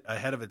bit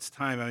ahead of its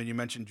time. I mean, you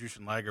mentioned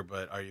Jushin Liger,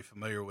 but are you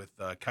familiar with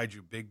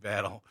Kaiju Big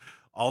Battle?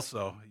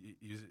 Also,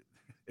 it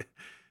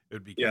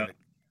would be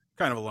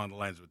kind of along the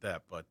lines with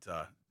that, but.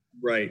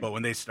 Right. But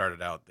when they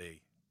started out,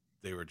 they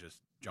were just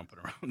jumping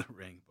around the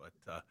ring. But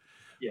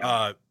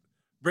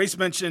Brace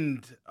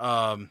mentioned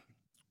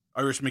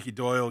Irish Mickey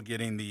Doyle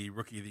getting the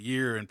Rookie of the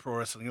Year in Pro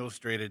Wrestling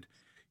Illustrated.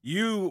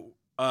 You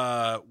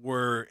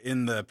were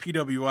in the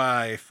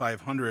PWI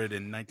 500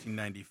 in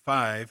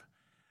 1995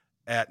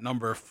 at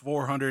number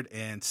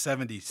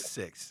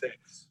 476.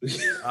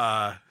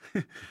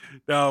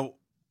 Now,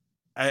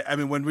 I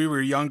mean, when we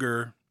were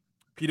younger,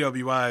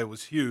 PWI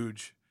was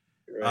huge.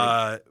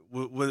 Right.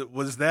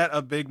 Was that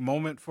a big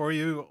moment for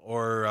you,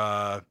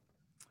 or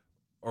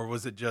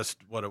was it just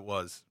what it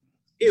was?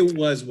 It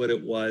was what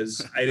it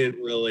was.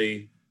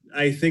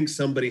 I think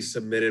somebody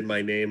submitted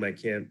my name. I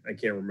can't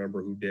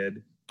remember who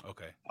did.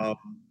 Okay.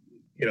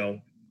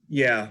 It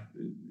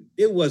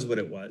was what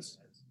it was.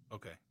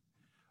 Okay.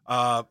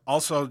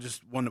 Also,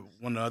 just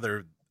one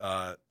other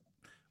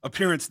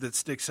appearance that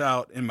sticks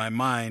out in my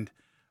mind.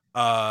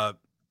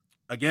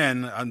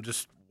 Again, I'm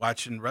just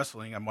watching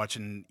wrestling. I'm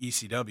watching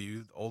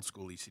ECW, old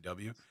school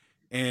ECW,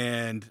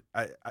 and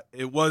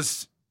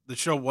the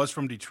show was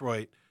from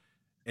Detroit,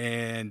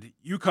 and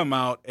you come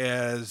out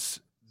as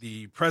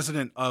the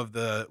president of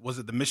the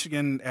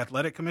Michigan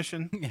Athletic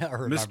Commission? Yeah, I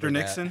remember Mr.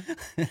 Nixon.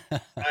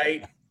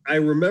 I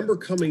remember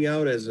coming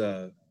out as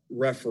a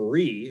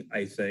referee.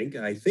 I think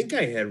I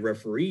had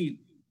referee.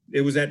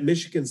 It was at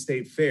Michigan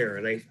State Fair,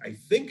 and I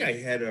think I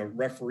had a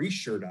referee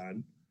shirt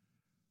on.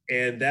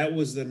 And that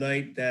was the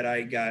night that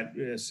I got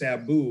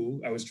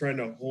Sabu. I was trying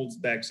to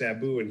hold back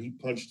Sabu, and he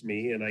punched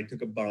me, and I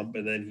took a bump,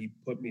 and then he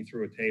put me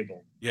through a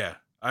table. Yeah,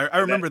 I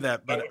remember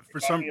that. But for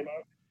some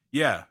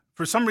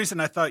reason,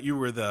 I thought you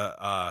were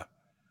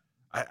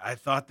I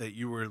thought that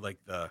you were like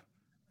the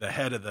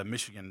head of the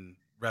Michigan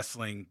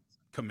Wrestling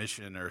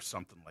Commission or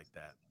something like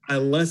that.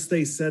 Unless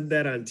they said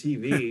that on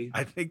TV.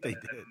 I think they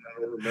did. I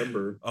don't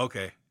remember.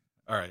 Okay,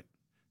 all right.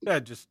 Yeah,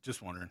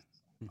 just wondering.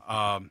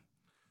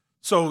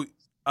 So.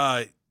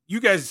 You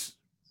guys,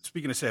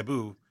 speaking of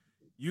Sabu,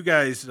 you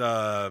guys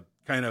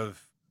kind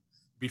of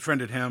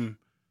befriended him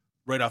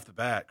right off the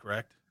bat,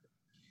 correct?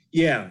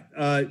 Yeah.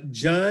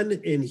 John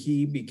and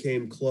he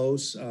became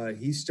close.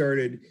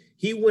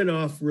 He went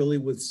off really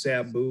with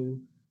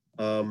Sabu.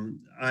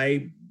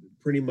 I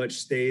pretty much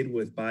stayed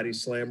with Body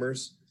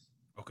Slammers.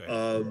 Okay.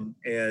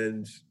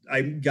 And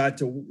I got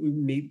to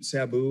meet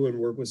Sabu and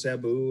work with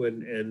Sabu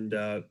and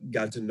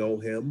got to know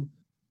him.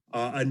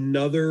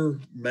 Another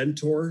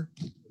mentor,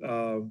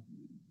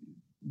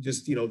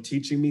 just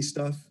teaching me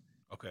stuff.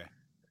 Okay.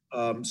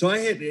 So I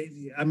had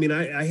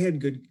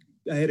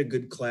a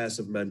good class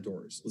of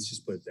mentors. Let's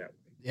just put it that way.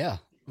 Yeah,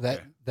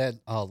 that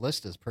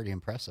list is pretty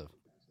impressive.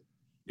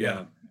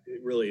 Yeah,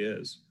 it really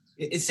is.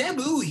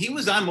 Sabu, he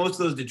was on most of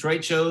those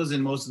Detroit shows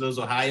and most of those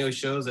Ohio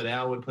shows that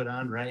Al would put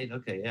on, right?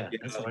 Okay, yeah.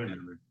 That's what I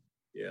remember.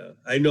 Yeah,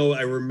 I know.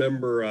 I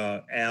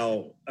remember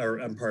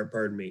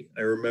pardon me.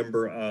 I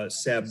remember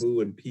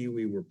Sabu and Pee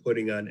Wee were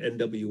putting on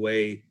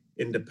NWA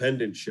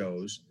independent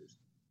shows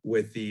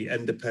with the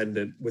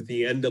NWA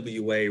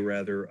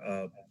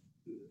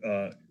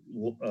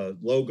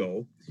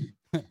logo,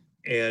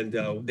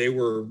 and they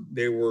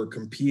were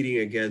competing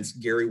against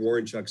Gary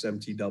Warrenchuk's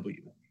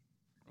MTW,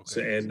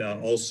 so, and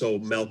also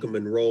Malcolm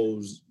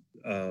Monroe's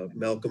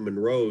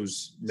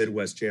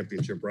Midwest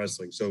Championship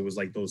Wrestling. So it was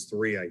like those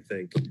three, I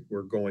think,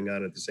 were going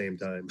on at the same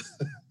time.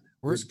 It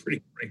was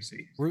pretty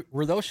crazy.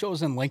 Were those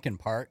shows in Lincoln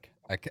Park?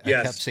 I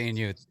kept seeing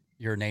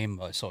your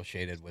name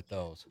associated with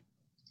those.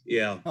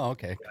 Yeah. Oh,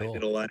 okay, cool. I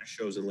did a lot of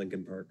shows in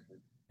Lincoln Park.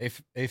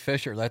 Hey,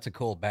 Fisher, that's a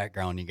cool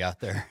background you got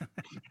there.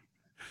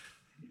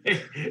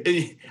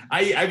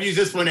 I've used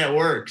this one at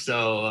work,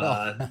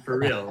 so for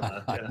real.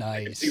 Yeah.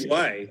 Nice. I see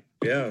why?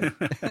 Yeah.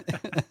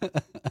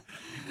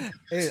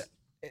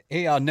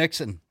 Hey,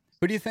 Nixon,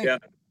 who do you think? Yeah.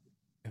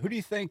 Who do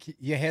you think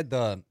you had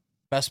the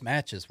best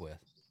matches with?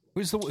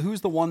 Who's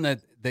the one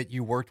that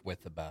you worked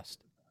with the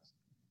best?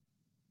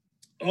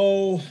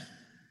 Oh,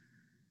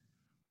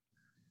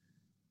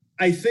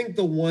 I think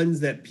the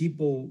ones that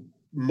people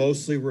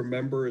mostly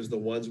remember is the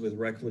ones with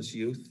Reckless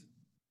Youth.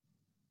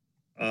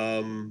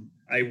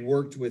 I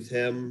worked with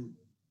him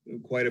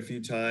quite a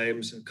few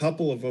times. A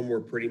couple of them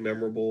were pretty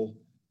memorable.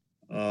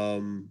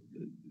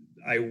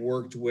 I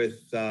worked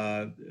with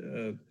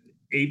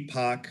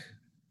 8-Pac.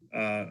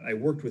 I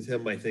worked with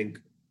him, I think,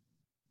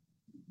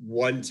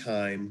 one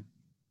time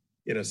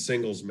in a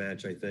singles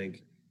match, I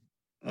think.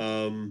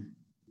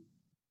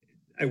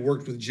 I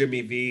worked with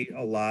Jimmy V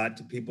a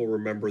lot. People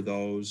remember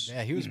those.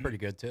 Yeah, he was pretty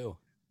good too.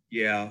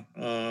 Yeah.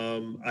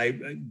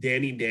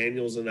 Danny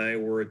Daniels and I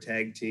were a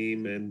tag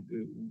team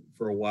and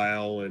for a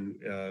while,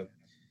 and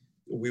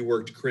we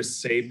worked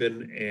Chris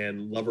Sabin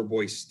and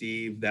Loverboy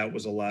Steve. That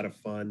was a lot of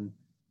fun.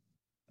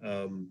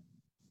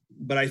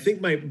 But I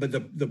think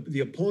the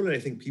opponent I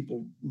think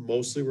people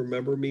mostly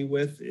remember me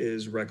with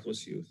is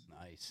Reckless Youth.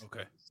 Nice.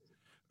 Okay.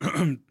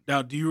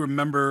 Now, do you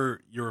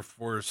remember your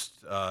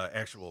first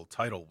actual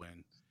title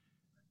win?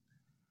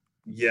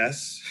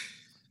 Yes.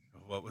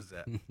 What was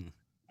that?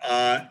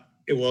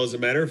 Well, as a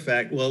matter of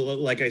fact,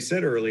 like I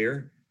said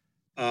earlier,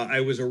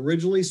 I was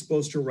originally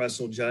supposed to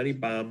wrestle Johnny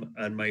Bomb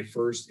in my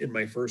first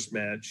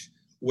match,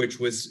 which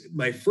was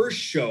my first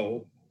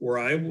show where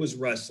I was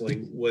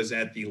wrestling was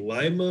at the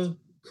Lima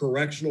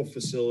Correctional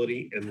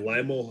Facility in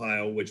Lima,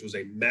 Ohio, which was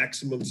a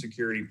maximum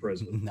security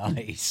prison.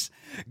 Nice.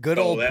 Good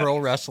old pro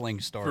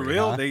wrestling story. For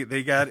real? Huh?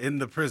 They got in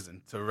the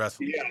prison to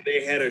wrestle. Yeah,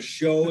 they had a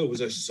show. It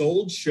was a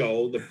sold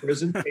show. The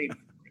prison paid.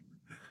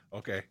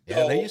 Okay.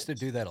 Yeah, they used to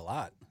do that a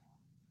lot.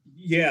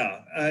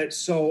 Yeah.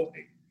 So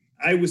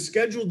I was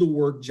scheduled to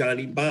work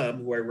Johnny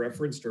Bomb, who I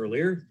referenced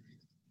earlier,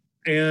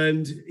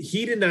 and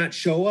he did not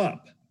show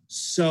up.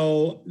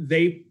 So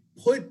they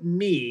put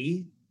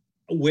me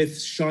with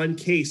Sean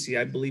Casey.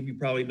 I believe you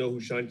probably know who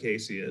Sean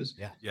Casey is.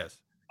 Yeah. Yes.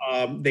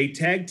 They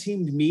tag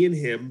teamed me and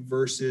him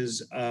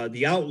versus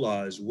the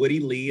Outlaws, Woody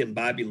Lee and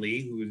Bobby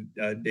Lee, who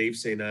Dave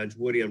St. Ange.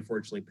 Woody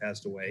unfortunately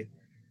passed away.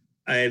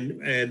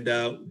 And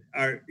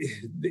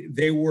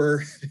they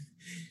were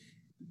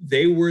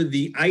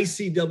the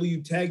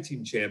ICW tag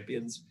team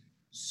champions.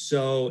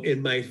 So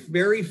in my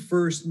very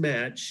first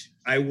match,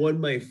 I won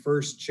my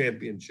first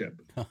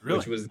championship, Really?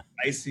 which was the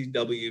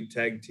ICW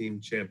tag team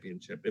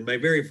championship in my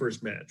very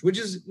first match, which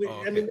is,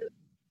 okay. I mean,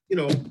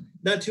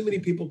 not too many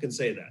people can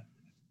say that.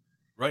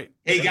 Right.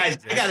 Hey guys,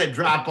 I gotta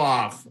drop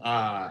off.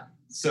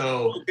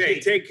 Okay,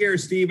 take care,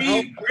 Steve. I'll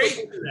look Great.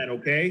 into that,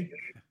 okay?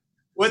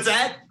 What's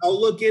that? I'll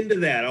look into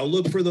that. I'll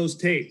look for those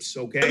tapes,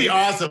 okay? That'd be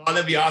awesome. Oh,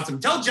 that'd be awesome.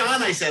 Tell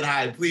John I said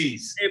hi,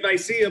 please. If I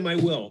see him, I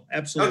will.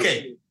 Absolutely.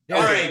 Okay. Yeah,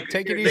 All right.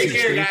 take it easy, Take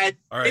care, Steve. guys.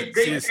 All right.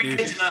 Great See you, Steve.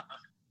 catching up.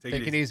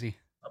 Take it easy.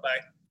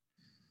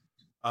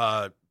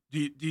 Bye-bye.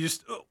 Do you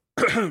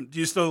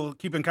still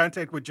keep in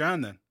contact with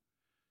John then?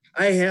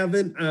 I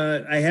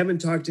haven't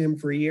talked to him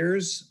for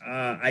years.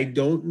 I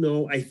don't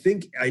know. I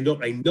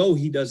know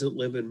he doesn't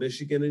live in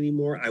Michigan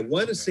anymore. I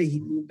want to say he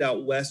moved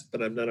out west,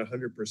 but I'm not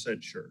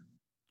 100% sure.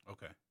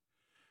 Okay.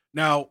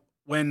 Now,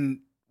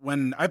 when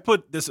I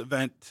put this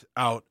event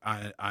out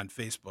on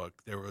Facebook,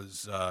 there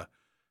was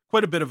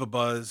quite a bit of a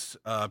buzz.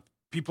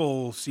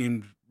 People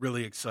seemed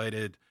really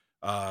excited.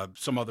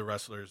 Some other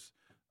wrestlers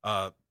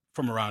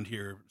from around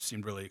here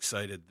seemed really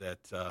excited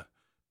that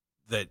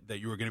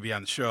you were going to be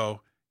on the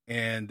show,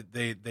 and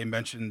they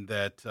mentioned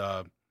that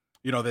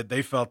that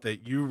they felt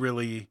that you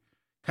really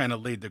kind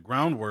of laid the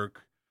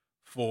groundwork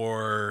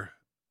for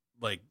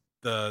like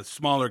the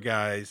smaller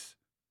guys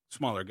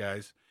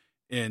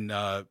in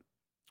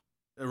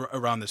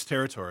around this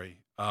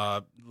territory.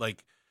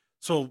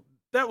 So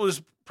that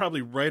was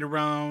probably right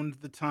around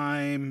the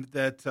time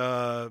that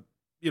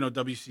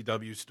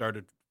WCW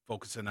started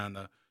focusing on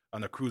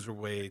the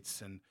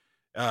cruiserweights. And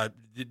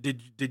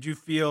did you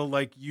feel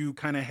like you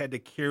kind of had to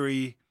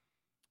carry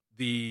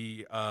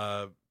the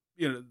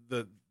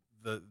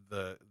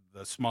the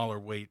smaller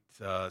weight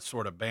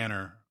sort of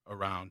banner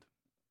around?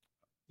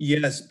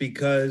 Yes,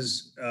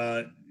 because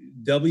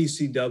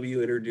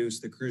WCW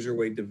introduced the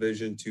cruiserweight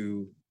division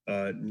to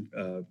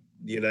the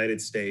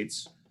United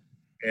States,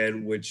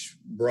 and which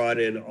brought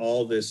in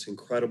all this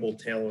incredible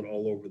talent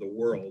all over the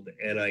world.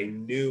 And I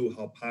knew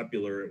how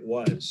popular it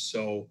was.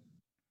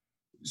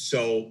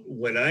 So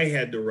when I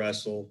had to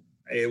wrestle,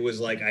 it was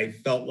like, I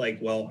felt like,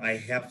 well, I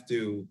have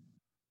to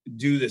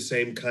do the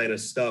same kind of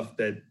stuff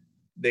that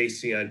they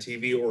see on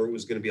TV, or it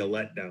was going to be a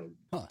letdown.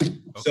 Huh.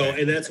 So,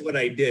 and that's what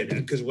I did.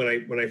 Because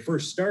when I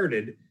first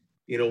started,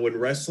 when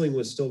wrestling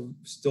was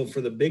still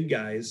for the big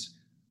guys,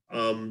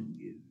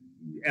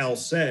 Al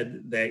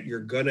said that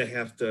you're going to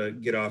have to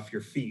get off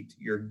your feet.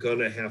 You're going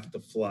to have to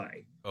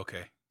fly.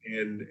 Okay.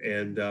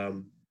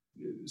 And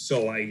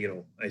so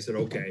I said,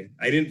 okay.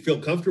 I didn't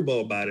feel comfortable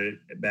about it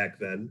back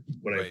then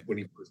when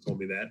he first told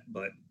me that,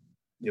 but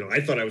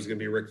I thought I was going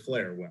to be Ric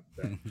Flair.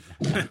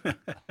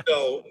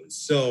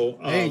 So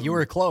hey, you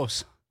were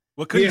close.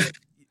 Well,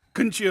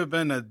 couldn't you have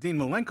been a Dean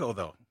Malenko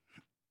though?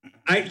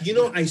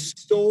 I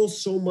stole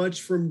so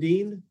much from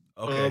Dean.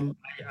 Okay.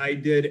 I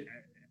did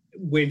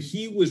when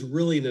he was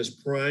really in his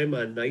prime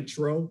on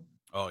Nitro.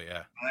 Oh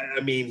yeah.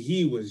 I mean,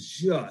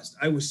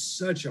 I was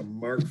such a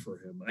mark for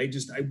him. I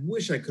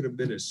wish I could have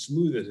been as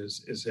smooth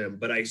as him,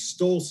 but I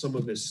stole some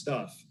of his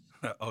stuff.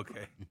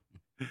 Okay.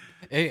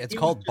 Hey, it's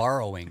called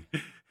borrowing.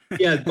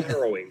 Yeah,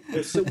 borrowing.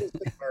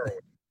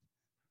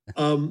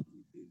 Borrowing.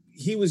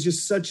 He was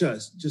just such a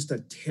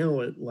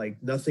talent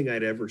like nothing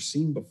I'd ever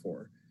seen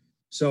before.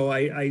 So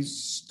I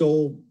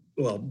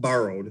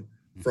borrowed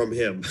from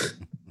him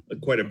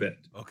quite a bit.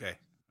 Okay.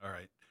 All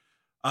right.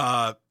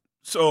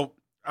 So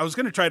I was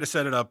going to try to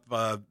set it up.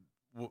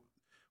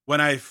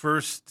 When I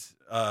first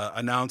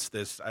announced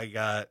this, I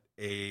got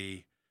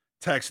a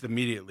text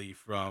immediately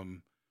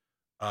from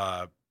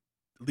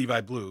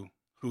Levi Blue,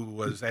 who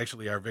was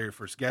actually our very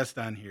first guest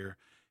on here.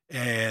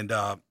 And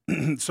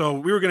so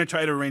we were going to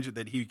try to arrange it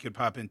that he could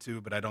pop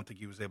into, but I don't think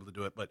he was able to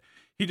do it. But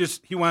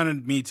he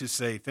wanted me to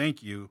say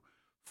thank you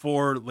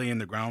for laying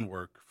the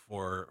groundwork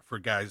for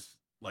guys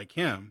like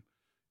him,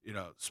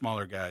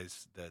 smaller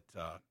guys that,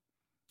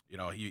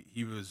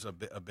 he was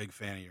a big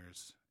fan of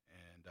yours.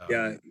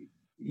 And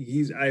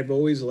I've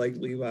always liked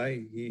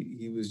Levi.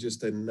 He was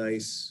just a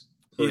nice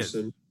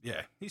person.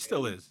 Yeah, he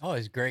still is. Oh,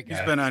 he's a great guy.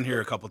 He's been on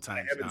here a couple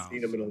times. I haven't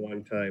seen him in a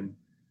long time.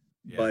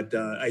 Yeah. But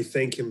I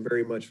thank him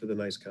very much for the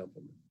nice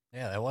compliment.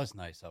 Yeah, that was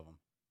nice of him.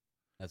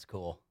 That's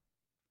cool.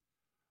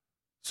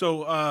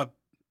 So, how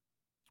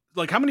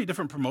many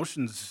different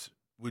promotions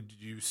would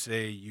you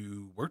say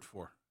you worked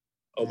for?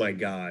 Oh, my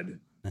God.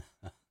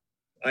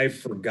 I've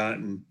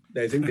forgotten.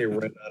 I think they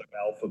ran out of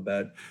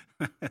alphabet.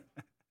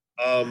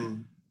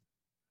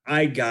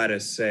 I got to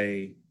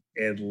say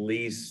at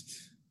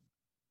least,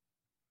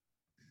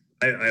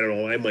 I don't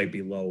know, I might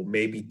be low,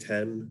 maybe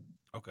 10.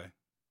 Okay.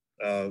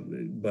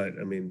 But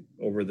I mean,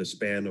 over the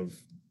span of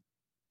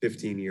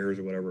 15 years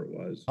or whatever it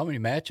was. How many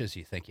matches do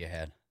you think you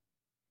had?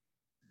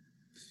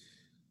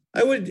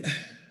 I would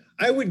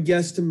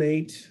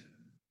guesstimate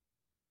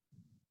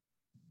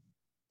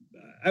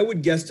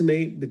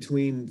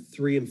between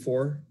 3 and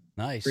 4.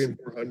 Nice. 3 and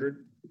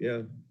 400.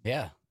 Yeah.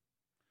 Yeah.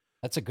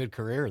 That's a good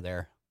career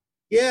there.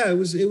 Yeah, it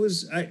was.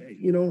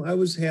 I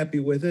was happy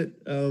with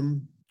it.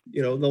 The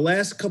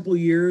last couple of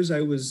years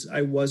I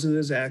wasn't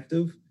as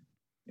active,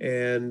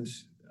 and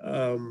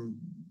had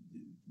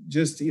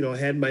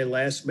my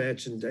last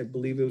match, and I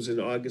believe it was in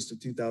August of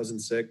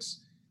 2006,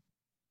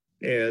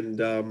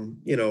 and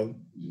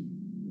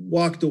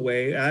walked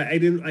away. I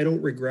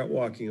don't regret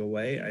walking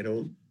away. I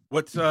don't.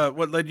 What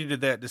led you to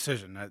that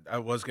decision? I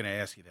was going to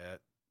ask you that,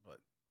 but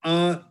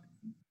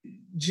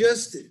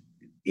just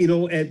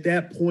at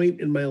that point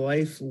in my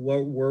life,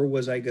 where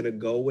was I going to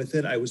go with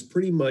it? I was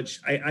pretty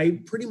much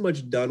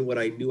done what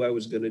I knew I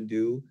was going to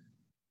do.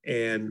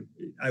 And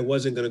I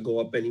wasn't going to go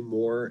up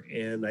anymore.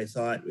 And I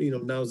thought,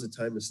 now's the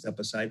time to step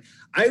aside.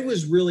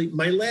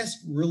 My last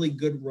really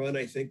good run,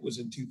 I think, was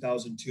in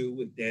 2002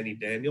 with Danny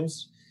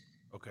Daniels.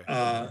 Okay.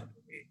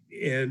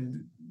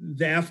 And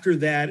after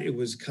that, it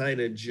was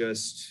kind of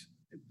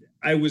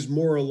I was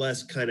more or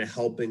less kind of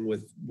helping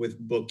with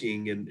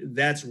booking. And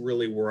that's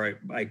really where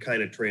I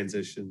kind of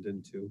transitioned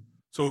into.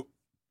 So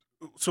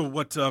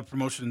what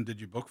promotion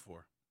did you book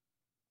for?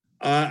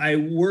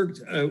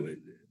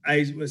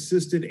 I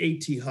assisted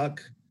A.T.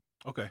 Huck.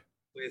 Okay.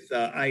 With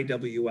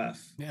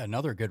IWF. Yeah,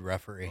 another good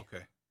referee.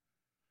 Okay.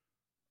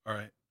 All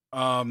right.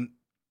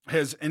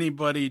 Has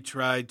anybody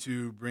tried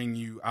to bring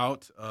you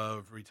out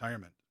of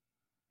retirement?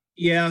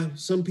 Yeah,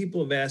 some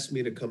people have asked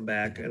me to come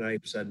back, and I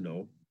said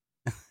no.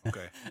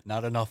 Okay.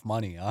 Not enough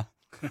money, huh?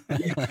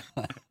 Yeah,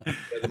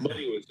 the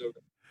money was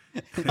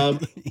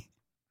okay.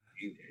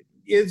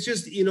 It's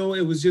just,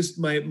 it was just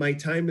my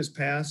time has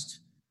passed.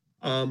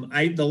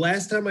 The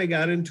last time I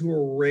got into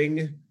a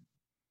ring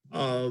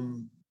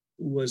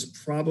was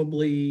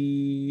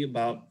probably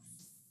about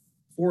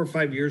 4 or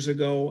 5 years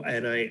ago,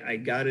 and I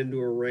got into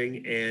a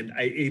ring, and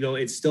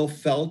it still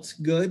felt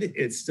good.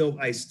 I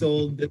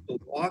still did the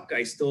walk.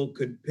 I still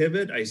could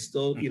pivot. I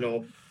still,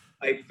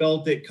 I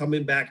felt it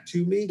coming back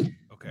to me.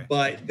 Okay.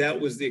 But that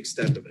was the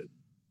extent of it.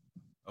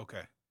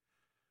 Okay.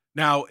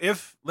 Now,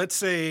 if let's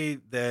say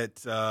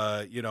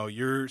that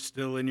you're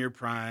still in your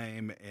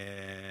prime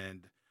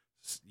and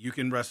you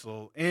can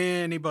wrestle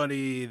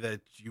anybody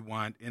that you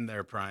want in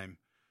their prime,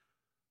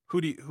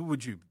 who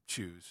would you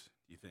choose?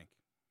 Do you think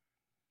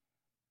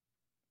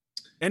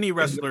any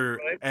wrestler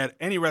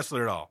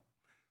at all?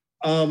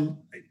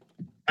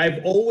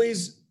 I've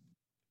always,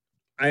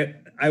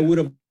 I would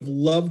have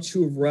loved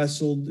to have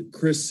wrestled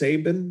Chris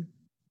Sabin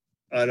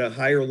on a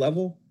higher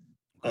level.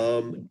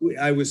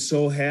 I was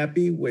so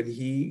happy when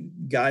he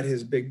got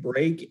his big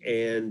break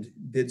and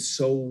did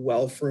so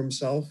well for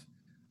himself.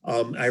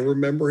 I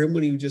remember him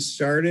when he just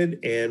started,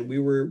 and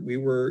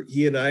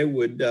he and I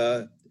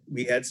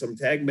we had some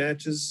tag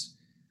matches.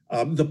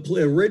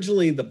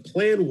 Originally the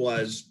plan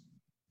was,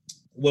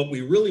 what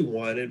we really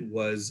wanted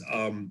was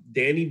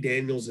Danny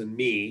Daniels and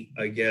me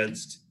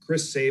against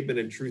Chris Sabin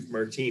and Truth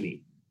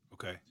Martini.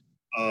 Okay.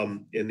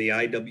 In the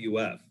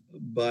IWF,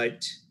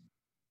 but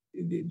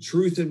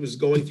Truth was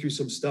going through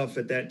some stuff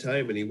at that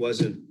time, and he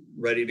wasn't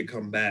ready to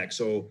come back.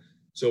 So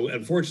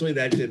unfortunately,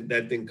 that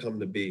didn't come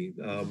to be.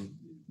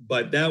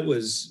 But that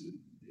was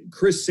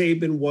Chris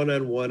Sabin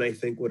one-on-one. I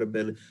think would have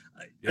been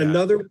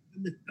another.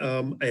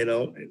 I would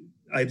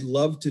have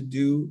loved to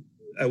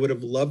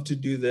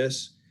do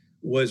this.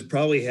 Was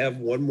probably have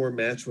one more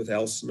match with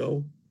Al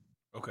Snow.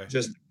 Okay.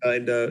 Just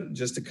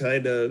to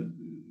kind of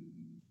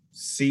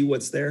see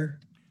what's there.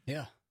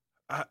 Yeah.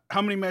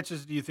 How many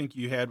matches do you think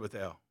you had with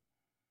Al?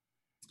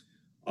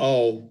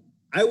 Oh,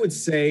 I would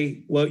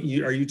say, well,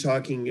 are you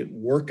talking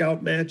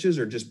workout matches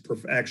or just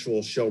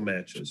actual show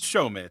matches?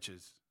 Show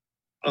matches.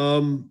 I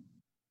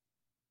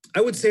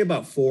would say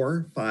about 4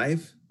 or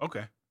 5.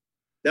 Okay.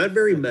 Not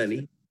very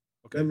many.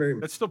 Okay. Not very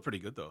many. That's still pretty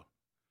good though.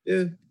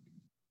 Yeah.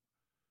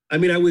 I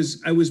mean, I was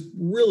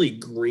really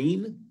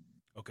green.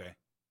 Okay.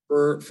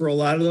 For a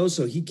lot of those,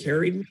 so he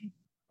carried me.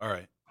 All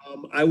right.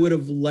 I would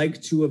have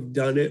liked to have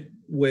done it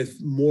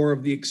with more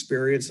of the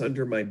experience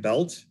under my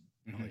belt,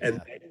 and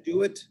then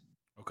do it.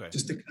 Okay.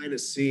 Just to kind of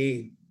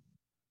see,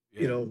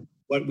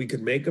 what we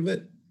could make of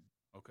it.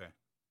 Okay.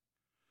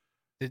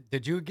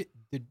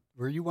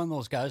 Were you one of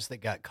those guys that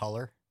got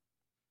color?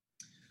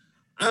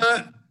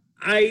 I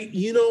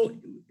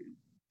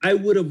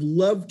would have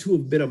loved to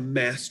have been a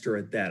master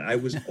at that. I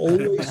was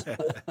always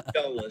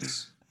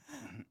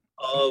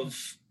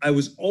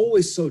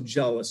so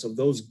jealous of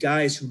those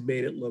guys who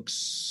made it look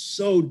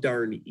so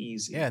darn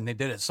easy. Yeah, and they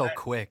did it so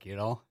quick,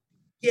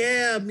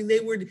 Yeah, I mean, they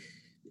were,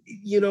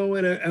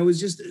 and I was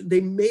just,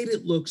 they made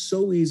it look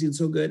so easy and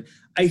so good.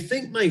 I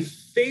think my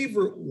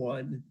favorite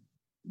one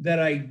that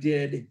I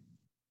did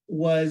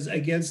was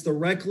against the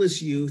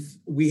Reckless Youth.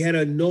 We had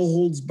a no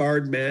holds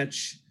barred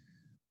match.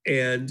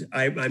 And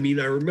I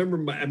remember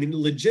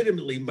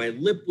legitimately my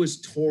lip was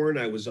torn.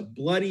 I was a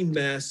bloody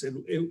mess.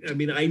 And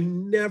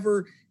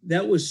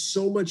that was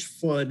so much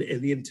fun.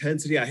 And the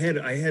intensity I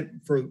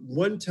had for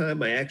one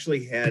time, I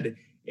actually had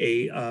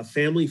a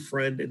family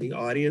friend in the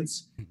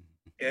audience.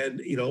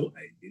 And,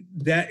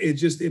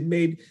 it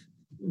made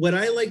what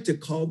I like to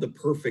call the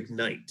perfect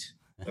night.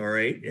 All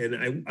right.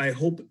 And I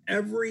hope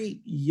every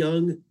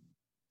young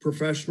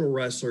professional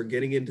wrestler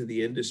getting into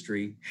the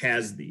industry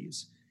has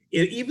these.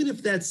 Even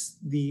if that's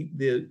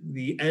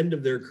the end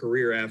of their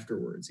career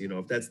afterwards,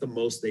 if that's the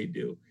most they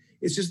do,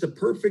 it's just a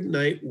perfect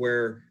night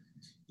where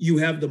you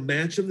have the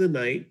match of the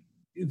night,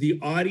 the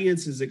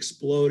audience is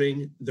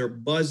exploding, they're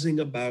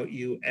buzzing about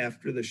you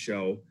after the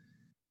show.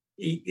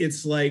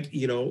 It's like,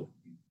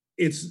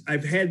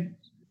 I've had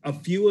a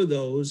few of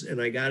those,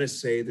 and I gotta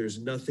say, there's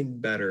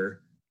nothing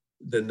better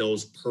than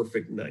those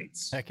perfect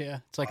nights. Heck yeah,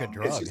 it's like a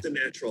drug. It's just a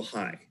natural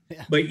high.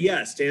 Yeah. But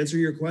yes, to answer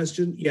your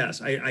question,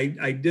 yes,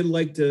 I did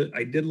like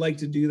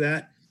to do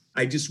that.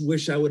 I just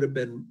wish I would have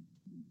been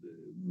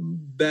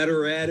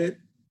better at it,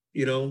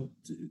 to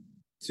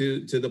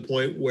the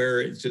point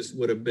where it just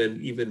would have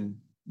been even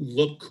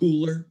look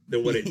cooler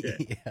than what it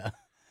did. Yeah.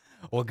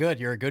 Well, good.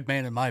 You're a good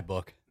man in my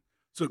book.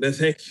 So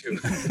thank you.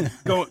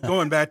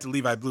 going back to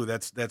Levi Blue,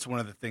 that's one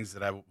of the things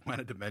that I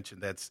wanted to mention.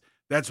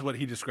 That's what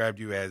he described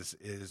you as,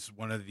 is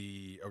one of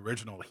the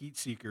original heat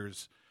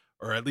seekers,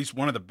 or at least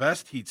one of the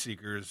best heat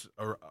seekers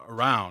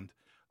around.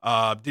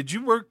 Did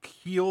you work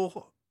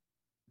heel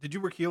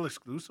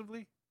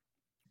exclusively,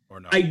 or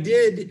no? I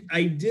did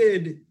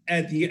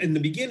in the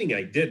beginning.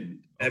 I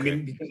didn't. Okay. I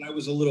mean, because I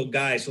was a little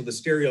guy, so the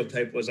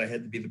stereotype was I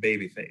had to be the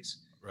baby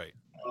face. Right.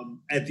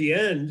 At the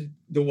end,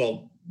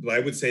 I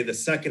would say the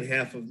second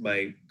half of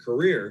my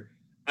career,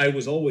 I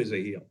was always a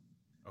heel.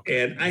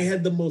 Okay. And I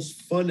had the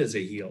most fun as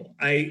a heel.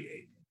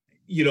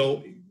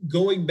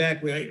 Going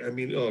back,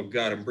 oh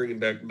God, I'm bringing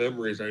back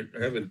memories I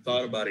haven't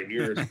thought about in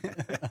years.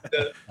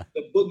 the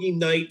Boogie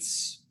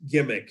Nights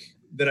gimmick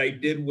that I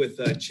did with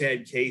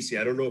Chad Casey.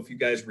 I don't know if you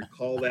guys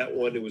recall that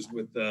one. It was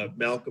with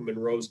Malcolm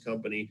and Rose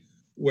Company,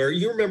 where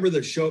you remember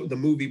the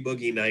movie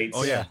Boogie Nights.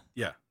 Oh yeah.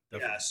 Definitely.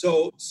 Yeah.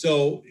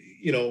 So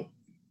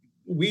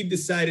we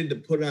decided to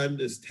put on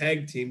this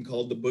tag team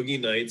called the Boogie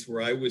Nights,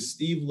 where I was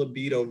Steve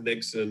Libido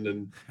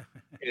Nixon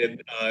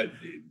and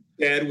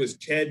Chad was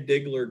Chad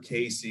Diggler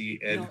Casey,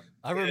 and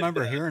I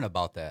remember hearing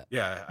about that.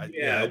 Yeah, I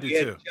do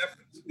too.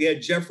 We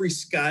had Jeffrey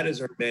Scott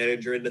as our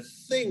manager, and the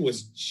thing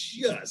was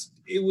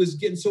it was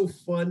getting so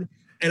fun.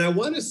 And I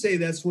want to say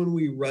that's when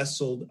we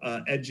wrestled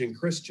Edge and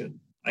Christian,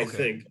 I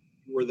think,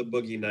 were the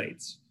Boogie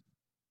Nights,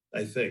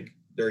 I think,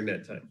 during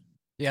that time.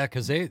 Yeah,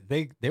 because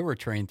they were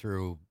trained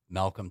through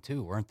Malcolm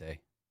too, weren't they?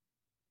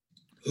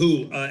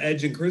 Who,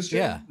 Edge and Christian?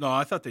 Yeah. No,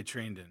 I thought they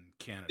trained in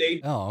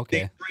Canada. Okay.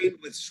 They trained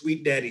with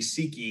Sweet Daddy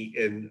Siki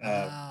in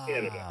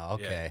Canada.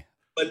 Okay.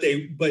 But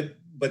they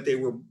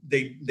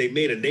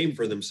made a name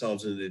for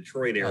themselves in the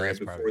Detroit area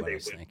before they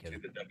went thinking. to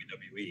the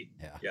WWE.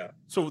 Yeah.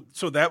 So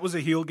that was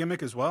a heel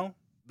gimmick as well?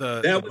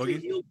 That the was Boogie? a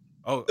heel.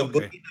 Oh, the okay.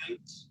 Boogie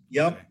Nights.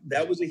 Yep, Okay.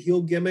 that was a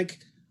heel gimmick.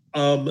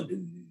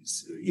 The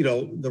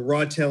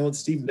Raw talent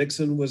Steve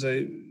Nixon was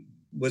a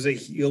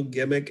heel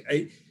gimmick.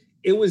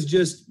 It was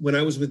just when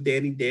I was with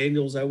Danny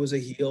Daniels, I was a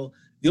heel.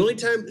 The only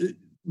time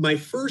my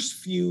first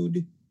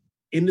feud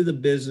into the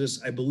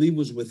business, I believe,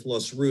 was with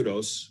Los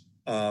Rudos.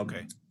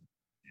 Okay.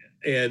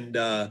 And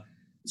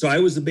so I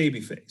was the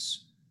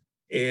babyface.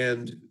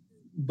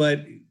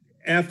 But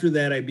after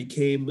that, I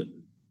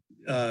became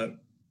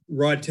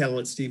Raw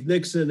talent Steve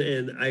Nixon,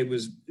 and I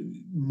was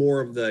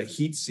more of the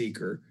heat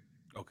seeker.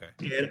 Okay.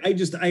 And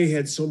I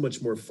had so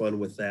much more fun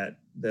with that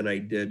than I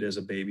did as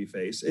a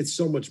babyface. It's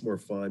so much more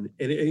fun.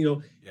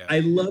 And I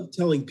love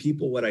telling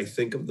people what I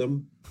think of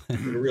them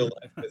in real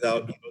life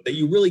without that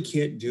you really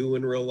can't do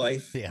in real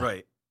life. Yeah.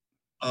 Right.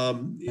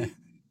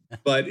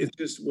 But it's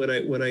just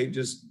when I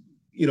just,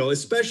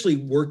 especially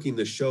working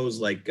the shows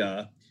like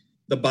the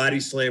Body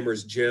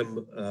Slammers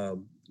gym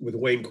with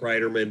Wayne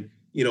Kreiderman,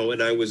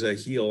 and I was a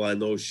heel on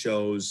those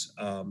shows,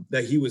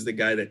 that he was the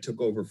guy that took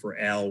over for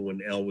Al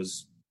when Al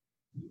was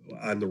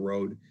on the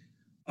road.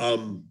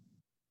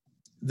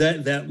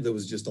 That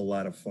was just a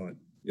lot of fun.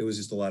 It was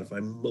just a lot of fun.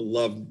 I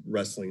love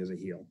wrestling as a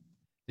heel.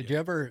 Did you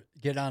ever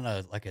get on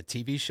a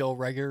TV show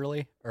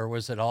regularly, or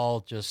was it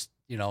all just,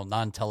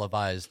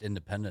 non-televised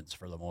independents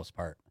for the most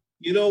part?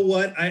 You know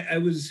what? I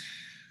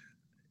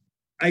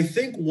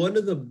think one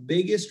of the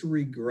biggest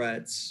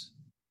regrets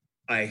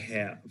I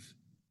have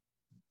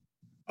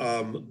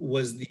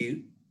was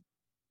the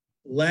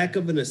lack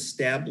of an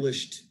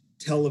established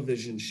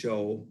television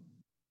show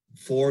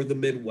for the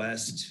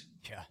Midwest.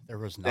 Yeah, there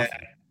was nothing.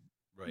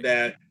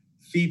 That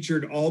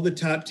featured all the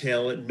top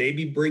talent,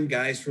 maybe bring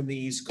guys from the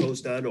East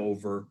Coast on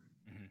over.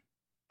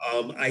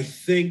 Mm-hmm. I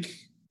think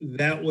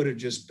that would have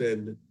just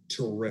been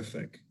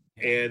terrific.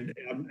 And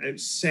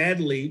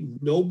sadly,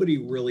 nobody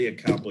really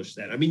accomplished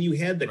that. I mean, you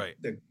had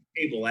the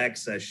cable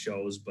access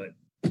shows, but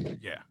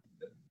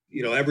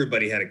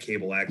everybody had a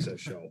cable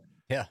access show.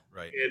 Yeah,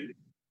 right.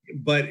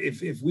 But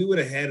if we would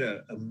have had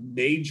a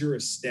major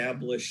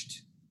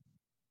established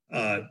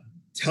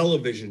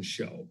television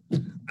show,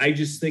 I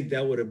just think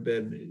that would have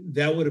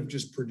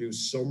just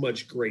produced so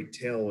much great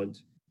talent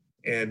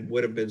and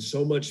would have been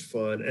so much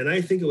fun. And I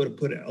think it would have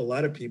put a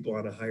lot of people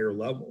on a higher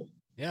level.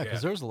 Yeah,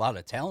 because there was a lot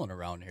of talent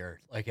around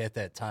here, like at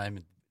that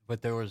time,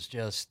 but there was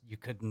just, you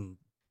couldn't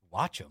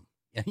watch them,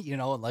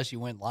 unless you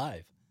went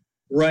live.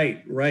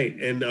 Right.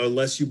 And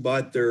unless you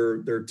bought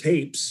their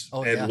tapes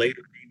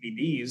later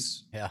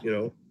DVDs, Yeah.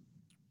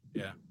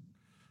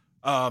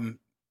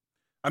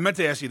 I meant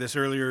to ask you this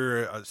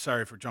earlier.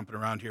 Sorry for jumping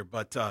around here,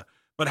 but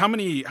how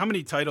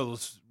many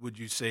titles would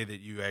you say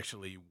that you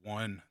actually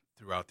won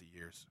throughout the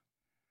years?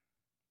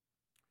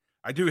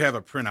 I do have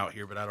a printout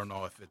here, but I don't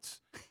know if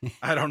it's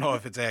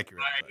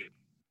accurate.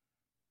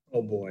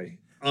 Oh boy.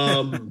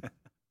 I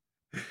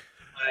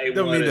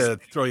don't mean to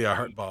throw you a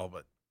heart ball,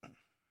 but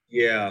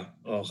yeah.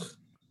 Oh,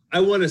 I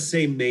want to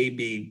say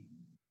maybe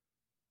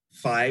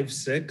 5,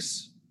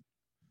 6.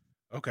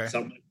 Okay.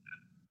 Something like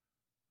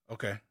that.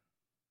 Okay.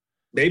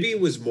 Maybe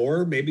it was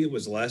more, maybe it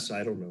was less.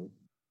 I don't know.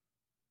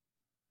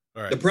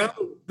 All right. The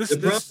problem.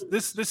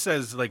 This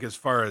says, like, as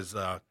far as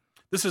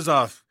this is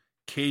off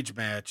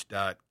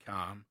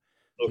cagematch.com.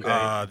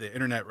 Okay. The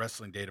Internet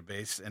Wrestling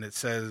Database, and it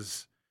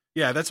says,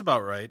 yeah, that's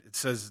about right. It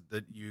says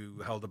that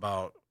you held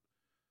about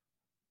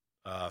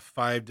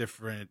 5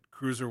 different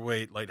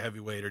cruiserweight, light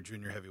heavyweight, or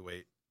junior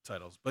heavyweight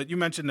titles. But you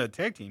mentioned a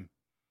tag team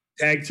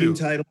titles.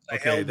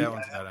 Okay, that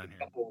one's not on here.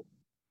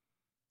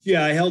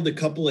 Yeah, I held a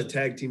couple of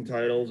tag team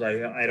titles. I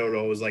don't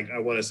know. It was I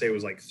want to say it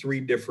was 3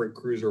 different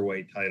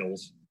cruiserweight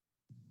titles.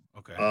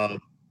 Okay.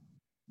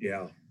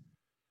 Yeah.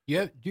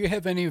 Do you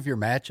have any of your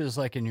matches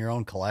in your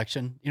own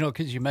collection?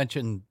 Because you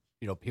mentioned,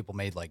 people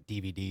made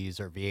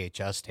DVDs or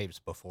VHS tapes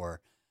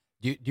before.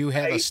 Do you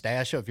have a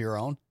stash of your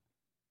own?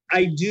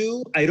 I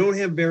do. I don't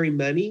have very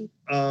many.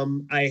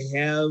 I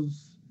have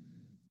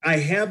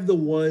the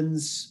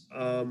ones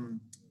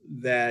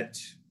that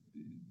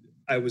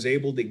I was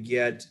able to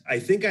get. I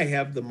think I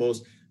have the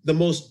most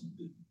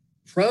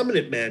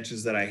prominent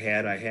matches that I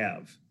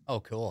have. Oh,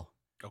 cool.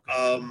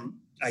 Okay.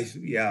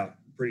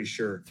 Pretty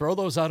sure. Throw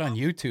those out on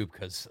YouTube,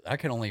 because I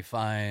can only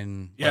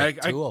find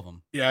 2 of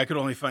them. Yeah, I could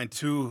only find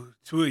two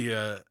of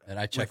you. And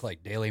I checked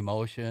Daily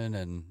Motion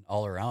and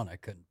all around. I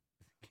couldn't.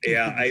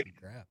 Yeah,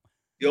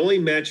 the only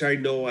match I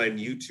know on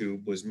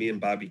YouTube was me and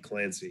Bobby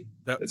Clancy.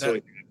 That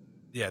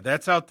Yeah,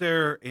 that's out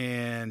there.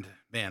 And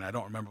man, I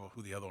don't remember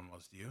who the other one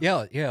was. Do you?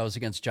 Yeah, it was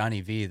against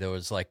Johnny V. There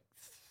was like,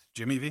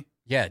 Jimmy V.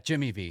 yeah,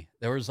 Jimmy V.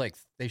 There was like,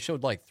 they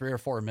showed like 3 or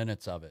 4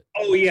 minutes of it.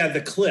 Oh yeah,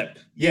 the clip.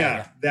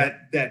 Yeah.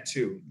 That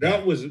too.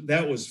 That was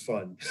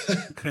fun.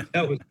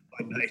 That was a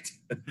fun night.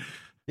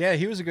 Yeah,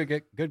 he was a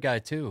good guy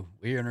too.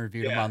 We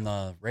interviewed him on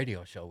the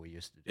radio show we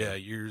used to do. Yeah,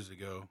 years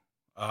ago.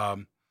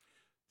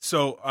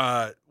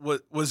 So,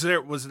 was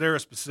there a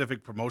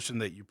specific promotion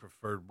that you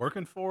preferred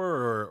working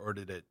for, or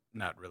did it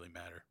not really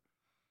matter?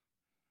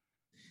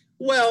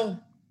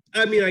 Well,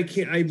 I mean,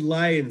 I'd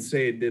lie and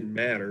say it didn't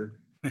matter.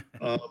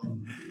 But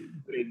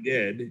it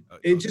did.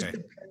 It just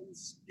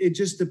depends. It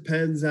just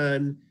depends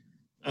on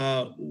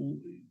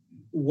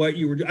what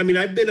you were doing. I mean,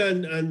 I've been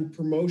on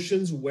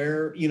promotions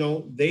where,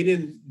 they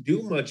didn't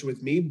do much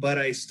with me, but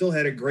I still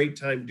had a great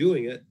time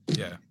doing it.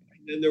 Yeah.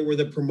 And then there were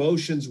the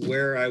promotions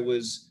where I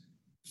was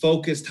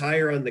focused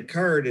higher on the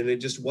card and it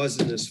just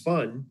wasn't as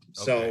fun.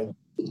 So,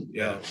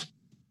 yeah.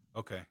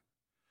 Okay.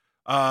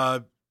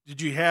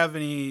 Did you have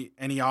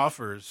any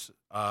offers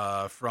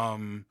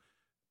from,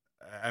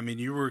 I mean,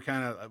 you were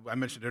kind of, I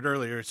mentioned it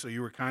earlier, so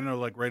you were kind of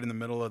like right in the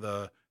middle of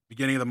the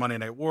beginning of the Monday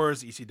Night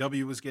Wars.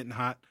 ECW was getting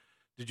hot.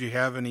 Did you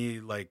have any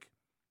like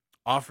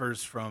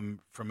offers from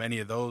any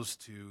of those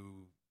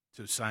to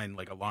sign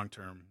like a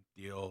long-term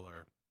deal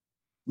or?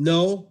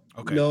 No,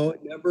 Okay. no,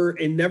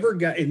 it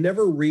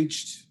never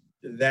reached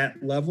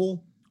that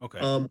level. Okay.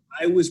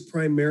 I was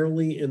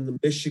primarily in the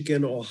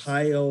Michigan,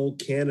 Ohio,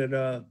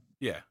 Canada,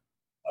 Yeah.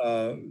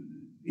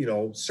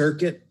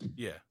 circuit.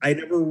 Yeah. I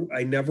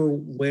never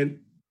went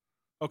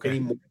Okay. any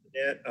more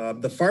than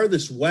that. The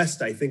farthest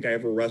west I think I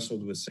ever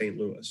wrestled was St.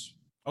 Louis.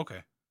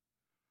 Okay.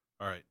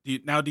 All right. Do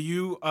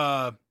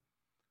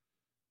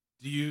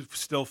you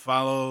still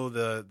follow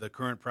the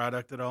current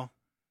product at all?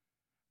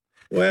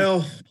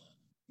 Well,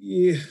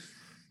 yeah,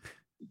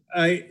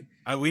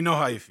 We know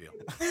how you feel.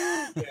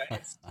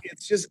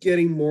 it's just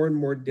getting more and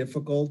more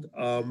difficult.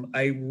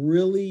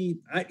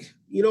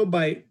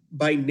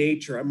 By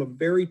nature, I'm a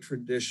very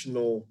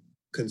traditional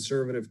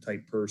conservative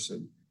type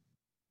person.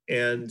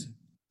 And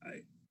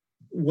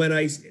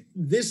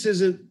this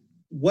isn't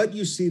what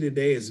you see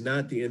today is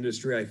not the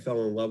industry I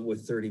fell in love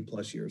with 30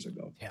 plus years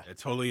ago. Yeah. I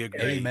totally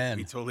agree. Amen.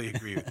 We totally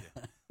agree with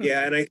you.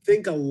 Yeah. And I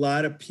think a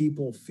lot of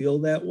people feel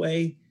that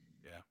way.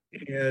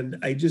 And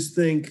I just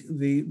think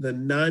the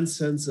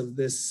nonsense of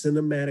this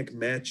cinematic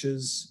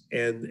matches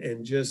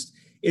and just,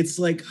 it's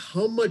like,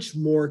 how much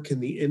more can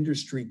the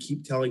industry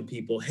keep telling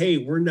people, hey,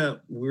 we're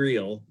not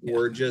real. Yeah.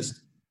 We're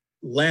just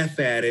laugh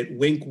at it,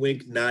 wink,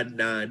 wink, nod,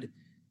 nod,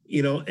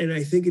 and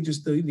I think it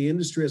just, the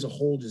industry as a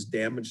whole just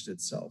damaged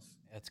itself.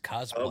 It's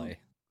cosplay.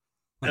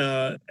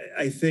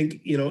 I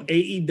think,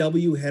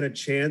 AEW had a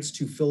chance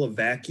to fill a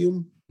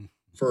vacuum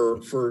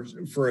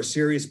for a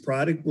serious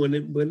product when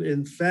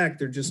in fact,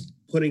 they're just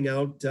putting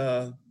out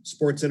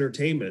sports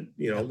entertainment,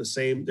 the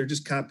same, they're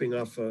just copying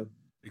off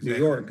New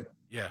York.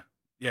 Yeah.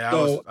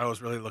 So, I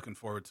was really looking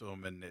forward to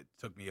them, and it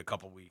took me a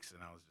couple weeks,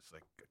 and I was just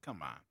like,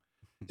 come on.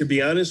 To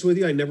be honest with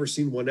you, I never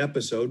seen one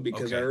episode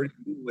because I already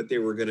knew what they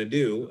were going to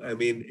do. I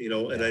mean,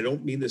 and I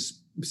don't mean to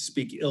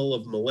speak ill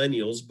of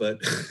millennials, but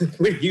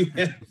when you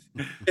have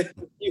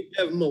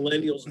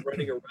millennials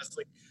running a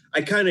wrestling,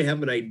 I kind of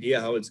have an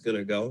idea how it's going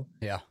to go.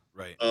 Yeah.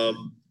 Right.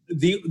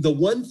 The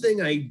one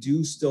thing I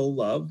do still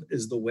love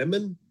is the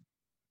women.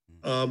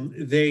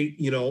 They,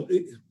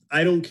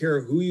 I don't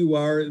care who you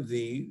are.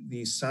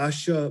 The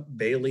Sasha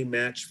Bailey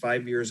match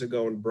 5 years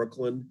ago in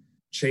Brooklyn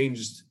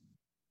changed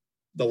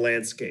the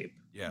landscape.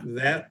 Yeah.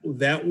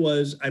 That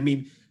was, I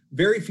mean,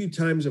 very few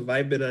times have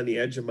I been on the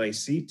edge of my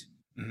seat.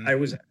 Mm-hmm. I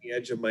was at the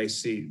edge of my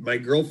seat. My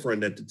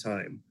girlfriend at the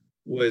time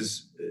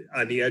was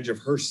on the edge of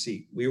her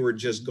seat. We were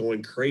just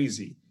going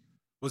crazy.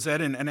 Was that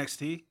in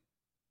NXT?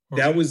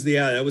 That was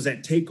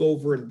at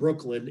TakeOver in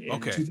Brooklyn in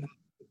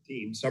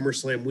 2015,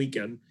 SummerSlam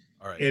weekend.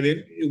 All right. And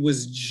it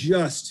was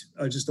just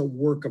a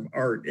work of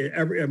art.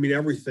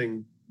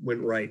 Everything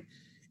went right.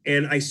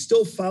 And I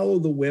still follow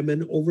the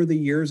women. Over the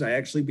years, I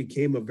actually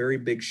became a very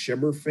big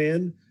Shimmer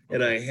fan.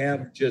 And I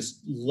have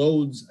just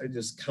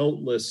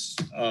countless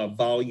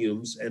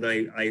volumes. And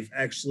I've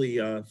actually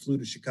flew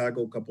to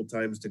Chicago a couple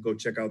times to go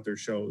check out their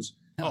shows.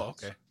 Oh,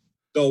 okay.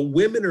 So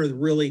women are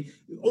really,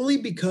 only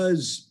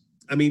because,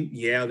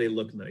 they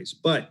look nice,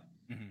 but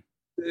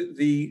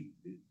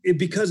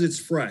because it's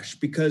fresh,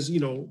 because,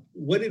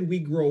 what did we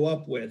grow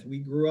up with? We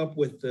grew up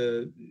with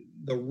the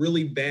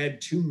really bad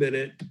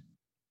 2-minute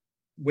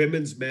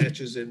women's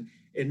matches. And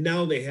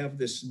now they have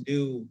this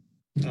new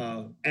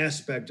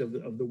aspect of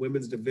the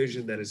women's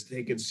division that is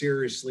taken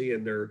seriously,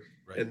 and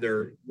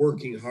they're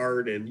working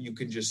hard, and you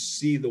can just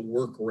see the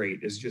work rate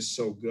is just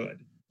so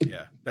good.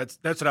 Yeah, that's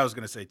what I was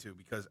going to say too,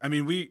 because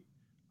we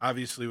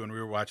obviously, when we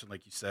were watching,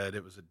 like you said,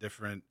 it was a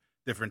different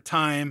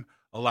time.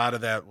 A lot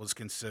of that was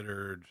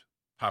considered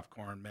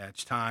popcorn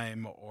match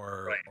time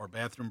or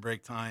bathroom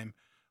break time.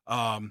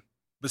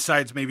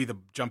 Besides maybe the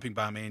Jumping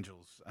Bomb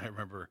Angels, I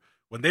remember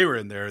when they were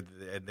in there,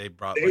 and they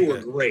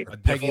were great.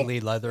 Peggy Lee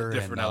Leather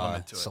and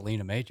element to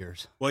Selena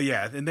Majors. Well,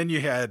 yeah, and then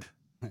you had,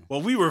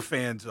 we were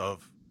fans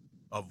of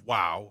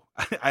wow.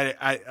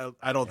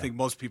 I don't think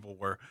most people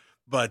were,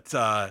 but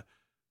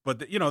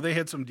they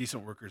had some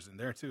decent workers in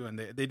there too, and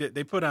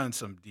they put on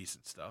some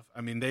decent stuff.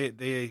 I mean,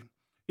 they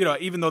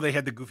even though they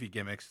had the goofy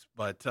gimmicks,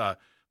 but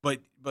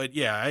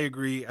yeah, I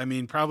agree. I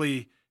mean,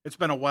 probably it's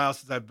been a while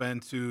since I've been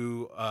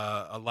to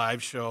a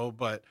live show,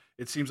 but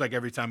it seems like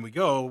every time we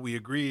go, we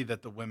agree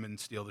that the women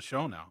steal the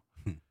show now.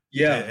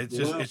 Yeah,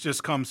 it's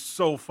just come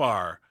so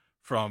far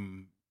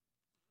from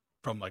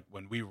like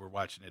when we were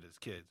watching it as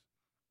kids.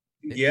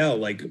 Yeah,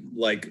 like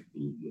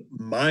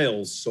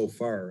miles so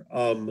far.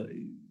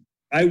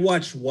 I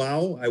watched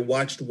WoW. I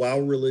watched WoW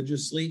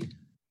religiously.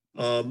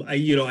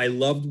 I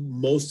loved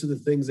most of the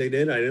things they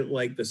did. I didn't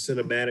like the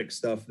cinematic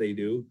stuff they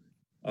do.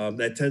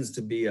 That tends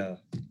to be a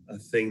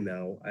thing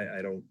now.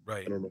 I don't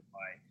know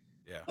why.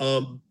 Yeah.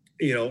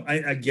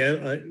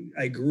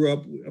 I grew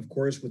up, of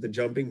course, with the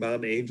Jumping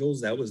Bomb Angels.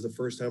 That was the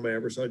first time I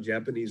ever saw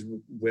Japanese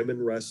women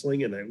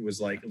wrestling, and it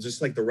was like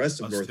just like the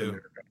rest of North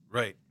America.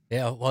 Right.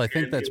 Yeah, well, I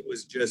think it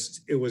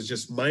was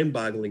just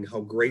mind-boggling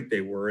how great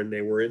they were, and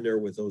they were in there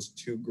with those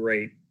two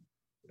great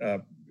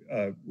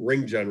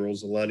ring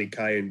generals, Alani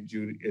Kai and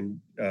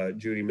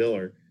Judy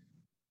Miller.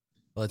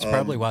 Well, it's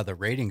probably why the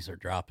ratings are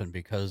dropping,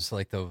 because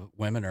like the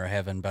women are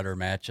having better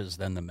matches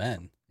than the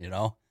men.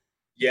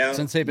 Yeah,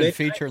 since they've been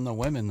featuring the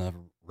women, the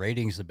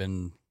ratings have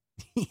been,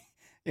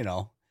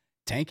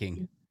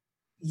 tanking.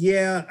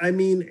 Yeah, I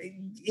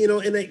mean,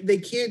 and they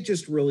can't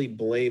just really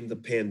blame the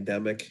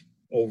pandemic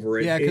over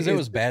it. Yeah, because it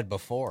was bad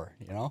before,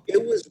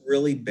 It was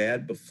really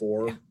bad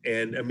before. Yeah.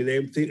 And I mean,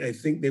 I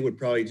think they would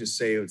probably just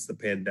say it's the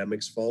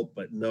pandemic's fault,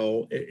 but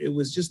no, it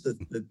was just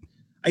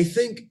I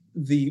think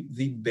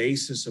the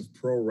basis of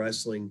pro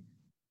wrestling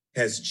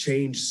has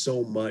changed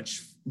so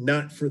much,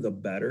 not for the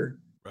better.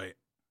 Right.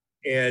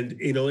 And,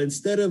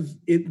 instead of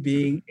it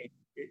being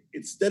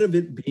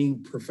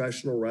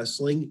professional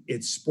wrestling,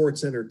 it's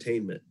sports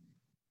entertainment.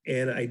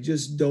 And I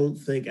just don't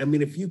think, I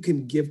mean, if you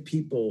can give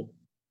people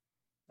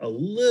a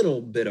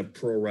little bit of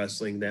pro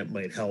wrestling, that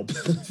might help.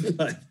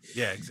 But,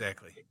 yeah,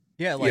 exactly.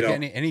 Yeah, like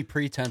any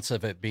pretense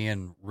of it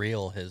being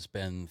real has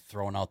been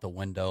thrown out the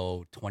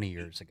window 20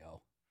 years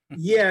ago.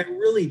 Yeah, it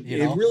really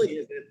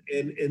is,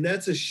 and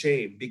that's a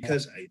shame,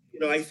 because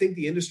I think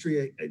the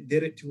industry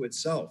did it to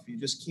itself. You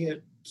just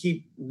can't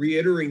keep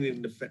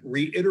reiterating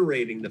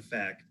the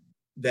fact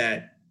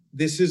that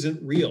this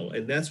isn't real,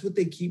 and that's what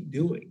they keep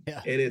doing.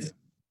 Yeah. And it's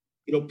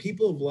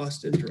people have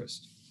lost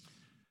interest.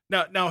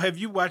 Now, have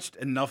you watched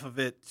enough of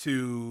it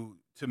to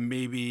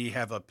maybe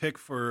have a pick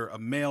for a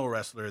male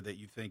wrestler that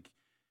you think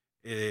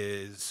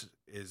is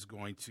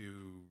going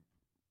to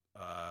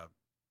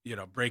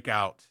break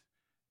out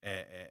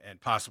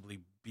and possibly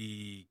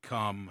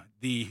become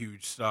the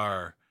huge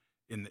star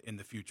in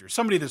the future?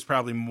 Somebody that's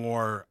probably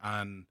more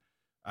on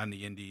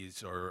the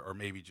indies or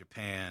maybe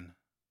Japan.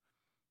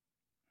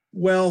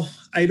 Well,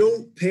 I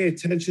don't pay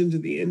attention to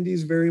the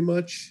indies very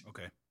much.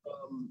 Okay.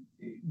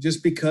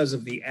 Just because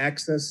of the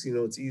access,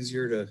 it's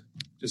easier to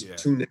just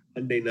tune in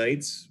Monday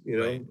nights,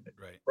 right.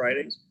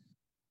 Fridays,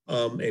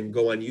 and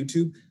go on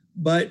YouTube.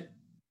 But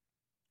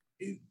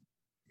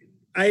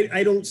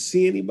I don't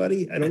see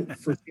anybody. I don't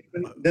foresee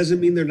anybody. Doesn't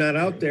mean they're not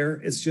out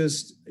there. It's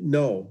just,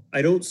 no,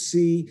 I don't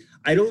see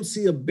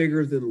a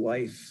bigger than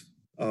life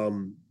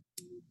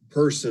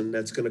person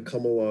that's going to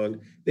come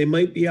along. They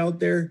might be out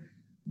there,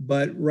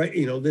 but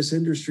this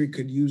industry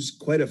could use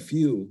quite a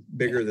few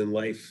bigger than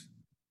life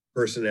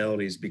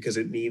personalities, because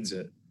it needs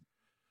it.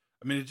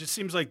 I mean, it just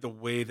seems like the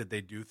way that they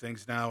do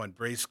things now, and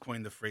Brace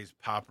coined the phrase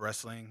pop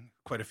wrestling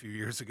quite a few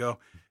years ago.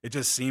 It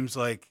just seems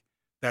like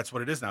that's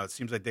what it is now. It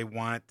seems like they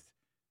want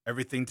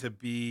everything to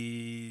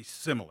be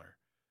similar.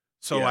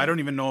 So I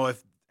don't even know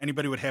if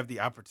anybody would have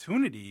the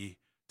opportunity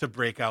to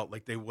break out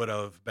like they would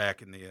have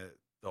back in the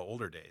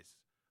older days.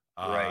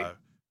 Right.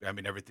 I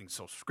mean, everything's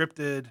so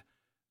scripted.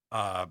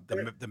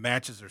 The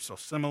matches are so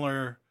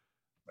similar.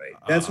 Right.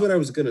 That's what I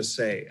was going to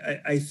say.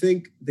 I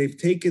think they've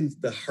taken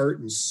the heart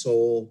and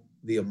soul,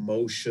 the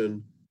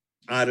emotion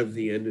out of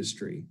the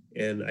industry.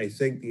 And I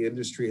think the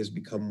industry has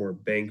become more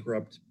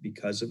bankrupt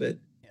because of it.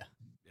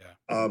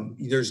 Yeah.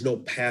 There's no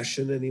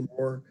passion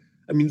anymore.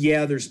 I mean,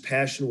 yeah, there's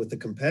passion with the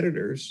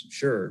competitors,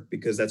 sure,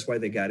 because that's why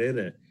they got in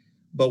it.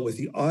 But with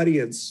the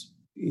audience,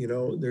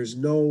 there's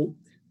no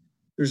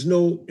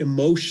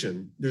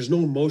emotion. There's no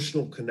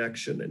emotional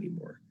connection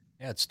anymore.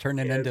 Yeah, it's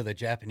turning into the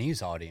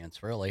Japanese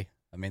audience, really.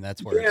 I mean,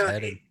 that's where it's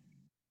headed.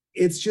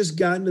 It's just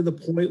gotten to the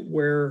point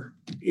where,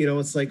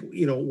 it's like,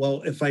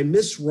 well, if I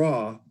miss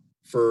Raw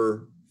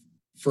for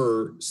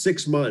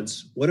 6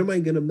 months, what am I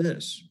going to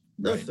miss?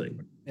 Nothing.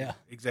 Right. Yeah,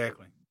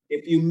 exactly.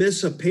 If you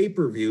miss a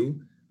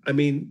pay-per-view, I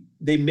mean,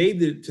 they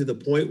made it to the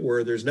point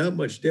where there's not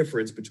much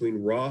difference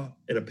between Raw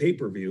and a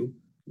pay-per-view,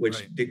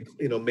 which,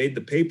 made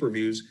the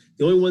pay-per-views.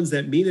 The only ones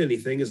that mean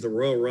anything is the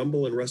Royal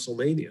Rumble and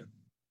WrestleMania.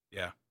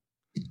 Yeah.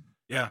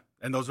 Yeah.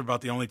 And those are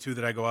about the only two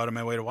that I go out of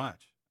my way to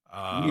watch.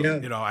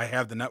 I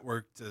have the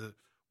network to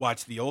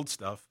watch the old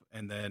stuff,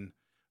 and then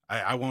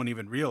I won't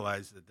even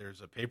realize that there's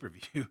a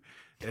pay-per-view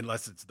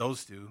unless it's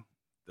those two.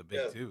 the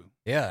big two.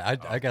 Yeah,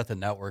 I got the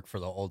network for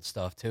the old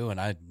stuff too, and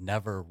I'd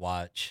never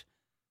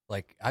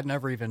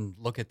even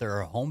look at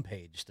their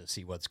homepage to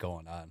see what's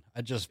going on.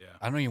 I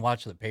don't even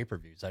watch the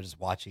pay-per-views. I just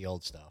watch the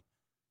old stuff.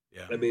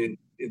 Yeah. I mean,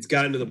 it's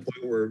gotten to the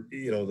point where,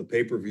 the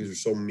pay-per-views are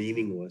so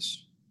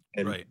meaningless.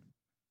 And Right.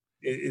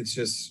 it's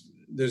just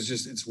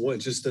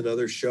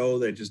another show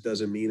that just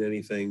doesn't mean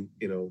anything.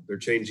 They're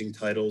changing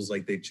titles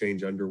like they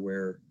change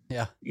underwear.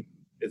 Yeah.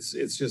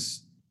 It's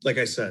just, like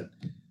I said,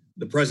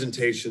 the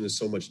presentation is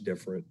so much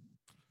different.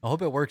 I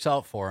hope it works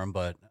out for him,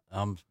 but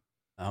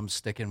I'm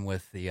sticking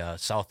with the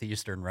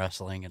Southeastern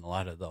wrestling and a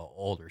lot of the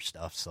older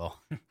stuff. So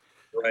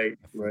Right.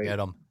 forget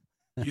them.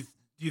 Do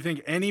you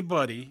think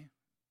anybody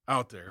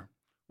out there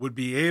would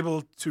be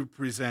able to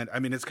present? I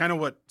mean, it's kind of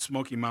what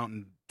Smoky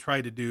Mountain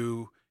tried to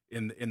do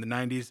in the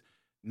 90s.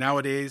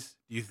 Nowadays,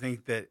 do you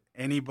think that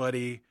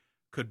anybody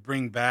could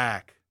bring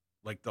back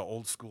like the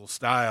old school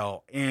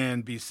style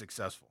and be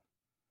successful?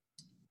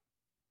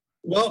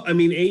 Well, I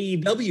mean,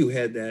 AEW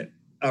had that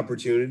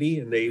opportunity,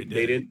 and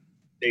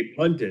they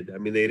punted. I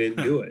mean, they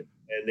didn't do it,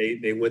 and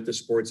they went the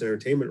sports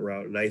entertainment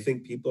route. And I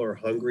think people are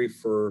hungry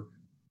for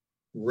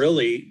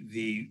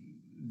really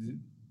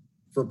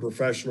for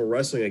professional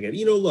wrestling again.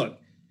 Look,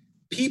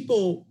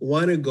 people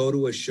want to go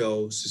to a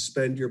show,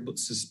 suspend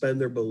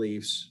their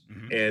beliefs,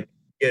 and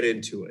get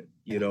into it.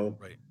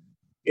 Right.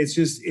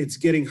 It's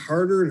getting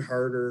harder and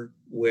harder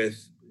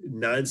with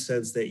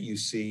nonsense that you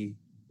see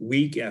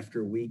week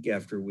after week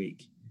after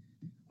week.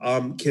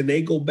 Can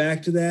they go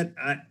back to that?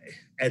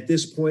 At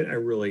this point, I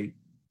really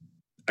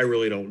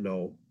don't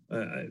know.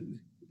 I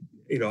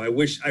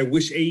wish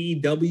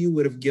AEW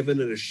would have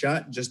given it a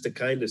shot just to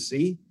kind of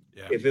see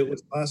if it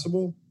was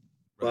possible.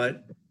 Right.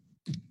 But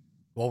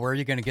Well, where are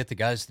you going to get the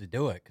guys to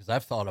do it? Because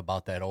I've thought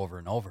about that over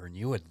and over, and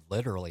you would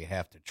literally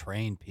have to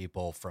train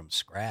people from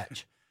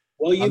scratch.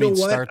 Well, you know what?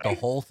 Start the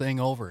whole thing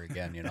over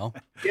again,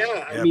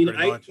 Yeah, I mean,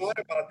 I thought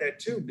about that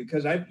too,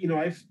 because I'm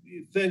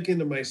thinking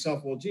to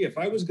myself, well, gee, if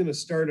I was going to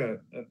start a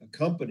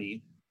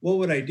company, what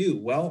would I do?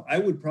 Well, I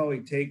would probably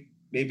take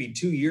maybe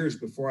 2 years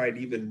before I'd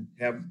even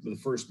have the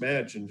first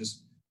match and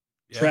just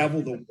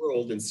travel the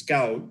world and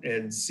scout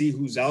and see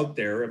who's out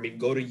there. I mean,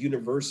 go to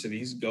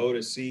universities, go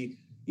to see,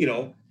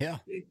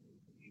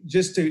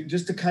 just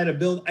to kind of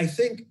build. I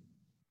think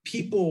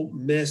people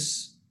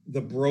miss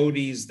the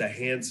Brodies, the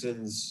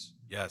Hansons.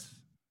 Yes.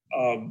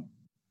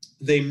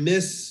 They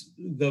miss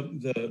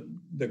the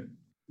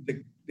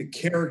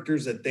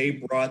characters that they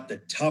brought, the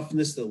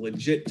toughness, the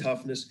legit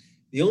toughness.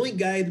 The only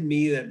guy to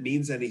me that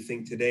means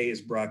anything today is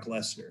Brock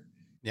Lesnar.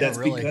 Yeah, That's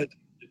really. Because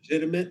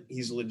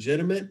he's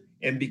legitimate,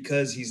 and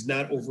because he's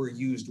not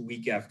overused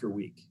week after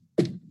week.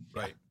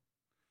 Right.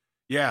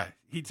 Yeah,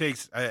 he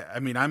takes. I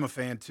mean, I'm a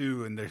fan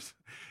too, and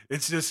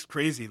it's just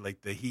crazy,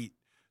 like the heat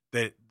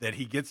that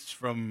he gets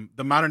from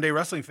the modern day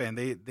wrestling fan.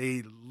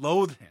 They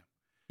loathe him.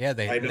 Yeah,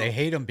 they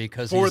hate him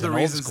because for he's the an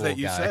reasons old school that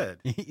you guy. said.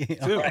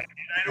 Too. Right.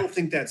 And I don't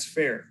think that's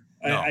fair.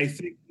 No. I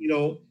think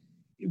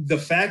the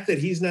fact that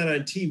he's not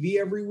on TV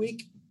every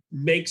week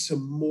makes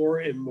him more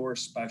and more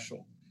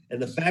special, and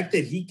the fact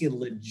that he can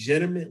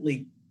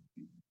legitimately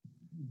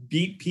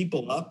beat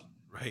people up,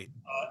 right,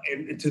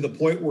 and to the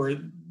point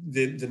where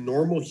the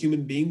normal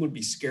human being would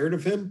be scared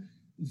of him.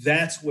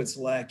 That's what's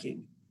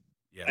lacking.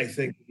 Yeah. I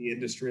think in the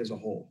industry as a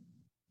whole.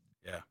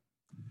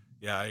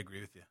 Yeah, I agree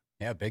with you.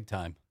 Yeah, big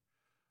time.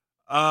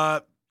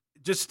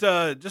 Just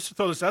to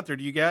throw this out there,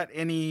 do you got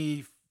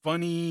any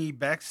funny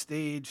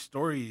backstage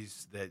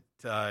stories that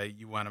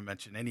you want to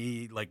mention?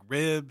 Any like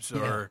ribs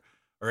or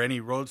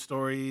any road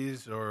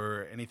stories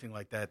or anything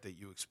like that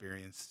you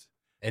experienced?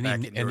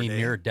 Any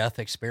near death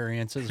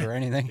experiences or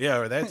anything? Yeah,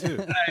 or that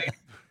too.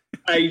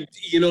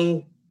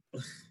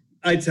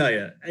 I tell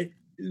you,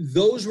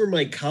 those were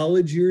my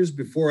college years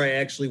before I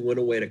actually went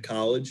away to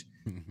college.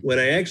 When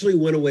I actually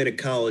went away to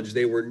college,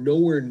 they were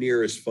nowhere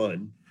near as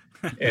fun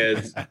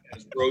as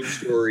road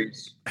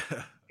stories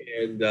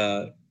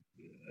and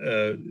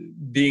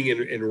being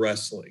in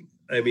wrestling.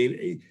 I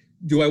mean,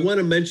 do I want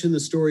to mention the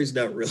stories?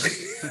 Not really.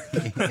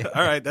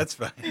 All right, that's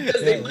fine.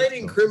 Because they might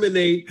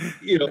incriminate,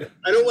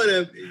 I don't want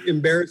to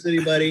embarrass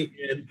anybody,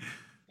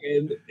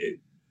 and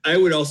I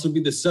would also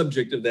be the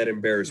subject of that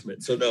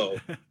embarrassment. So no,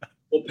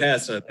 we'll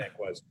pass on that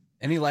question.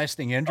 Any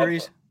lasting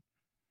injuries?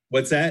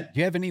 What's that? Do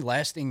you have any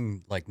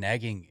lasting, like,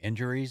 nagging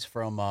injuries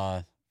from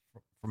all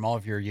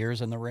of your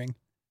years in the ring?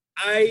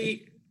 My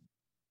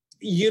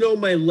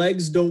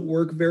legs don't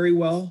work very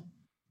well.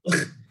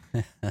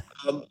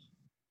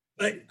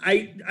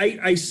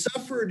 I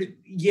suffered,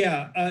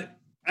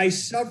 I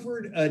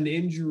suffered an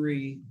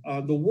injury,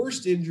 the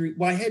worst injury.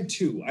 Well, I had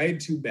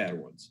two bad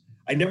ones.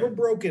 I never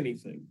broke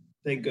anything,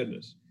 thank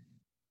goodness.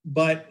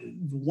 But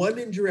one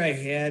injury I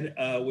had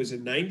was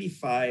in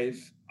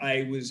 95.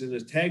 I was in a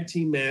tag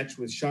team match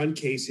with Sean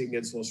Casey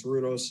against Los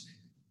Rudos.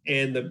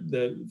 And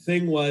the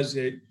thing was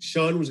that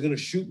Sean was going to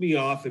shoot me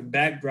off and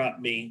backdrop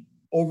me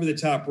over the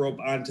top rope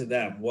onto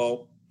them.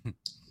 Well,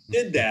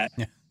 did that.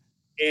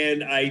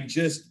 And I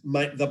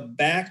the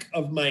back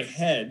of my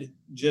head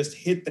just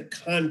hit the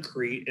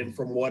concrete. And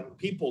from what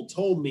people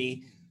told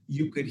me,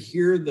 you could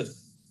hear the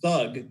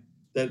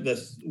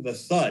the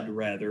thud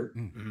rather.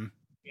 Mm-hmm.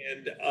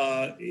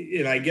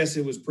 And I guess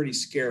it was pretty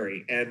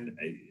scary. And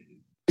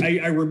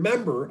I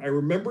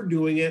remember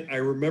doing it. I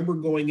remember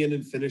going in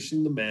and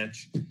finishing the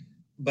match,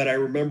 but I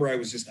remember I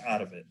was just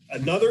out of it.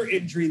 Another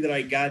injury that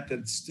I got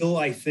that still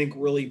I think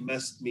really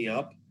messed me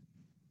up.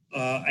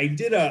 I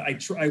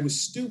was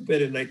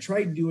stupid and I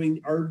tried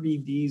doing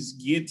RVD's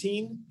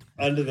guillotine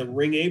onto the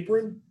ring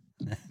apron,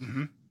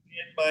 Mm-hmm. and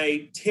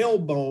my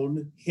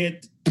tailbone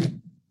hit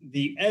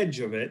the edge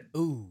of it.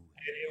 Ooh.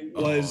 And it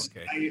was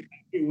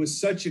it was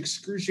such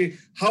excruciating.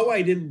 How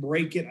I didn't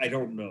break it, I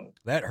don't know.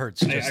 That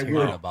hurts just I hearing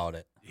will. about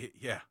it.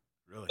 Yeah,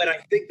 really. But I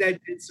think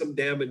that did some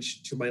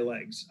damage to my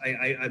legs.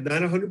 I'm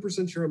not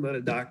 100% sure. I'm not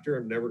a doctor.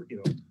 I'm never,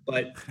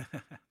 but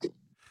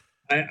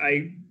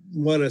I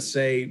want to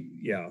say,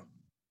 yeah,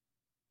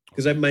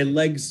 because my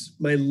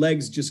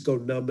legs just go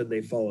numb and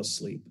they fall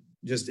asleep.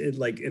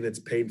 And it's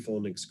painful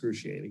and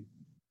excruciating.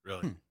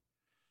 Really?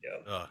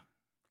 Yeah.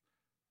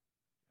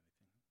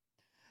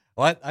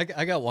 Well,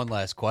 I got one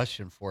last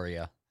question for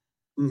you.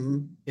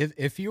 Mm-hmm.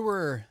 If you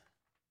were,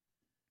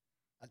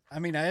 I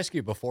mean, I asked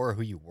you before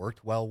who you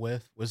worked well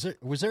with. Was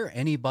there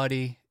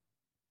anybody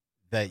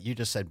that you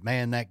just said,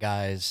 man, that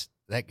guy's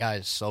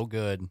so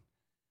good?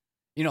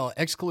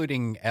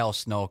 Excluding Al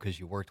Snow because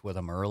you worked with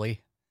him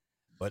early,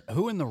 but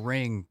who in the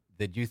ring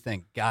did you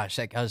think, gosh,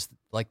 that guy's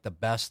like the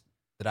best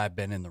that I've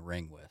been in the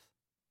ring with?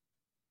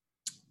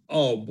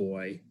 Oh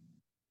boy.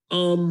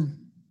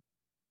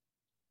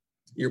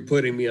 You're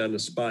putting me on the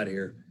spot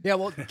here. Yeah,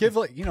 well, give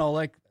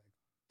like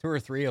 2 or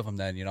 3 of them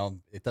then,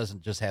 it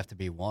doesn't just have to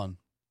be one.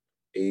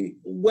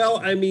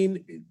 Well, I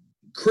mean,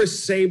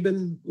 Chris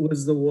Sabin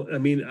was the one. I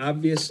mean,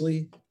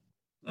 obviously.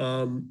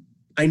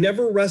 I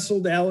never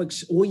wrestled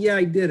Alex. Well, yeah,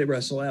 I did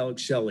wrestle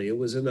Alex Shelley. It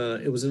was in a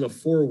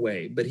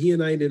 4-way, but he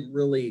and I didn't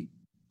really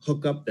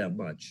hook up that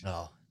much.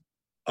 Oh.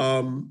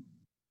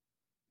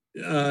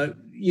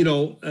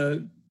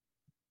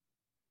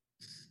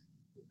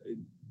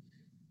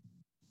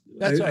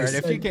 That's all right.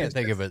 If you can't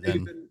think of it,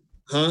 then.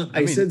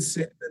 I said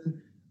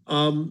Sabin.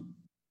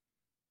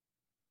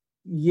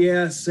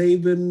 Yeah,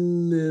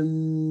 Sabin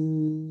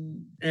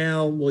and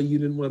Al. Well, you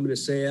didn't want me to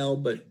say Al,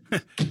 but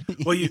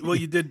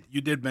you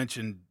did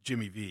mention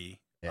Jimmy V.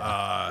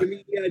 Yeah.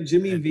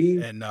 Jimmy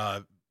V. And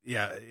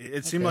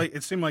it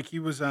seemed like he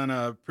was on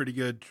a pretty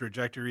good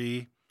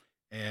trajectory,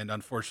 and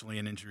unfortunately,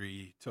 an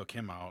injury took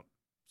him out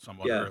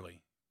somewhat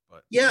early.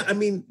 But yeah, I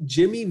mean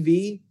Jimmy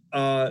V.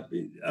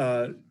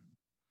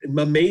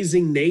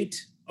 Amazing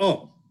Nate.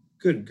 Oh,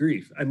 good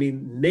grief! I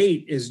mean,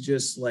 Nate is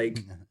just like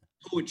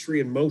poetry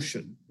in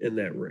motion in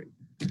that ring.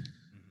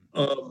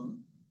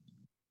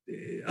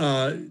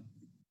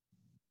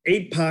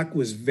 8-Pac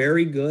was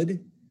very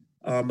good.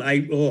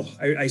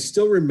 I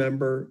still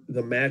remember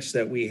the match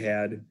that we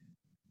had,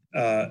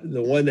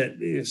 the one that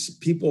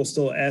people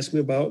still ask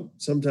me about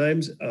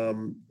sometimes,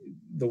 the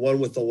one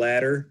with the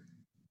ladder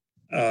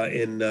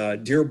in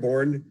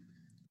Dearborn.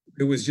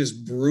 It was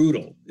just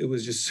brutal. It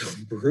was just so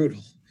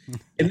brutal.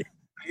 And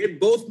I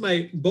had both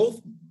my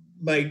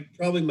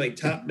probably my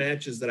top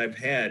matches that I've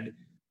had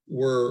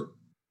were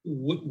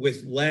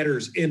with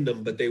ladders in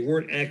them, but they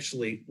weren't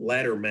actually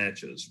ladder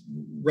matches.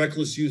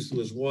 Reckless Youth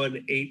was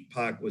one,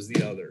 8-Pac was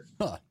the other.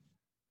 Huh.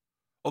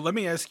 Well, let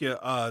me ask you,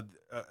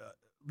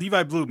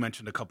 Levi Blue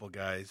mentioned a couple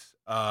guys.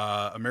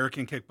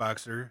 American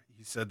Kickboxer,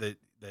 he said that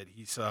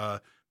he saw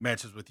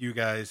matches with you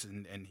guys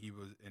and he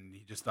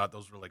just thought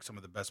those were like some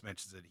of the best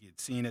matches that he had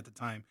seen at the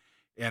time.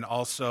 And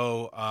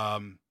also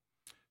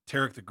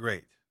Tarek the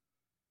Great.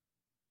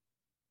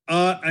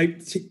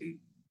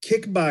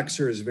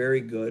 Kickboxer is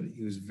very good.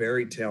 He was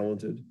very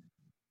talented.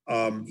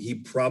 He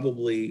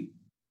probably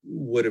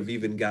would have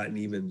even gotten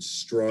even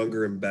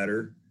stronger and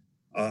better.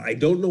 I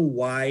don't know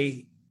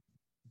why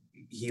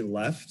he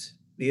left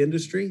the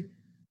industry.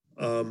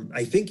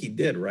 I think he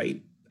did,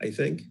 right? I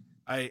think.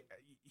 I'm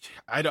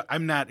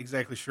not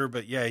exactly sure,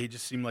 but yeah, he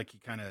just seemed like he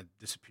kind of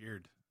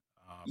disappeared.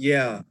 He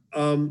was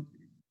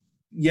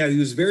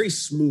very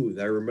smooth.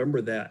 I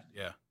remember that.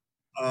 Yeah.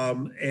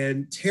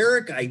 And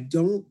Tarek, I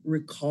don't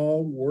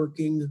recall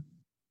working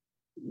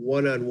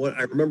one-on-one.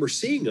 I remember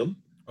seeing him,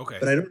 okay,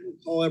 but I don't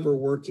recall ever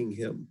working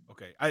him.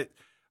 Okay, I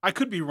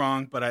could be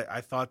wrong, but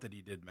I thought that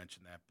he did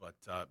mention that,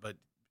 but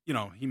he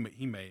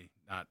may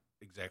not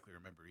exactly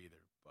remember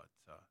either. But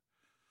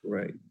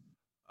right.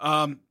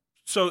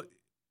 So,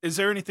 is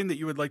there anything that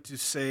you would like to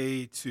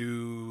say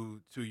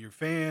to your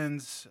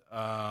fans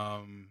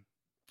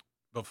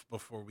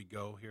before we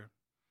go here?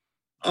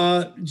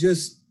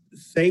 Just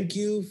thank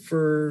you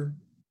for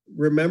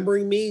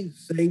remembering me.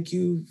 Thank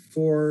you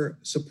for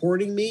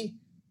supporting me.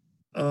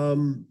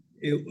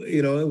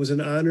 It was an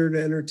honor to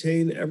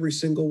entertain every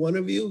single one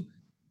of you.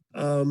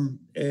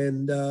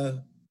 And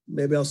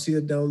maybe I'll see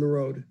you down the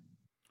road.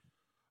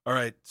 All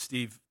right,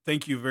 Steve,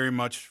 thank you very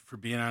much for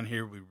being on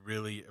here. We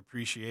really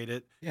appreciate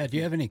it. Yeah. Do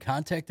you have any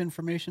contact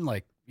information,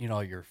 like,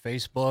 your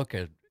Facebook,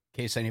 in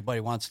case anybody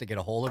wants to get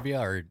a hold of you,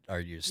 or are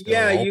you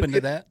still open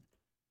to that?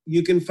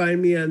 You can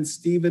find me on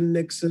Steven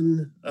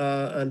Nixon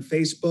on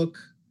Facebook.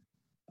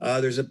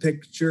 There's a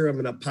picture of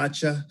an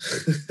Apache.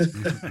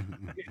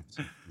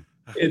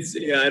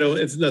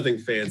 It's nothing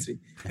fancy.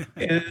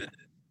 And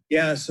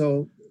yeah,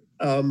 so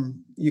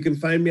you can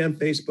find me on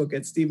Facebook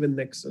at Stephen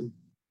Nixon.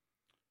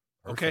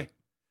 Okay.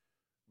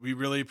 We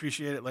really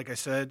appreciate it, like I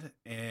said,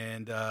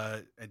 and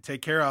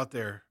take care out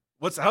there.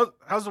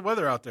 How's the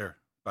weather out there,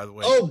 by the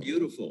way? Oh,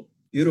 beautiful.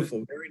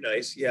 Beautiful. Very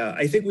nice. Yeah.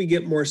 I think we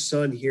get more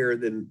sun here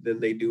than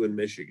they do in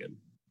Michigan.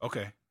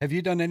 Okay. Have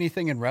you done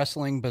anything in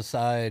wrestling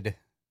beside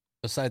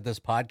this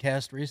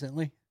podcast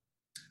recently?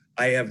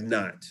 I have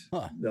not.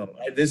 Huh. No,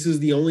 this is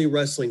the only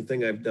wrestling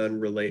thing I've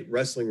done,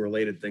 wrestling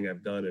related thing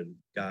I've done in,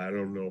 God, I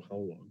don't know how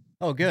long.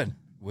 Oh, good.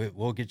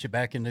 We'll get you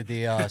back into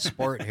the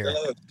sport here.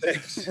 Oh,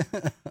 thanks.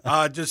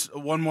 Just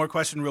one more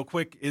question real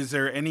quick. Is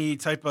there any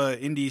type of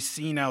indie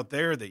scene out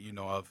there that you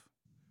know of?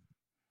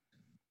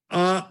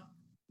 I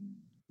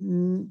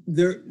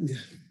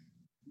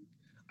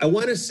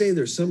want to say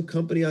there's some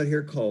company out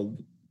here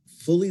called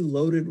Fully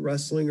Loaded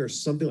Wrestling or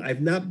something.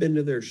 I've not been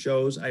to their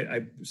shows.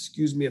 I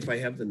excuse me if I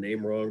have the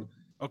name wrong.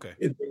 Okay.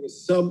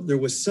 There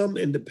was some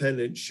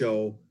independent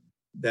show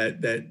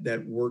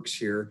that works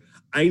here.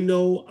 I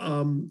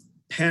know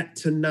Pat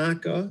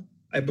Tanaka,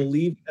 I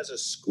believe, has a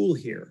school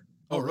here.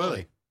 Oh,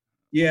 really?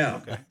 Yeah.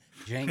 Okay.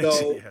 James.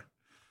 So,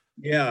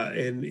 yeah,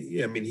 and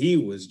I mean,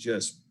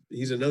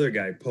 he's another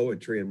guy,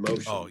 poetry in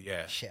motion. Oh,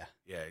 yeah. Yeah.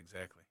 Yeah,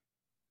 exactly.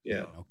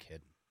 Yeah. No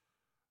kidding.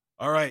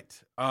 All right.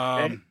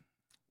 Okay.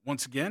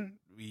 Once again,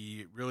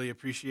 we really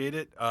appreciate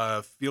it.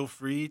 Feel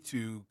free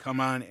to come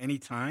on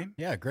anytime.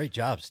 Yeah, great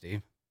job,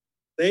 Steve.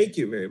 Thank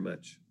you very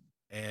much.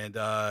 And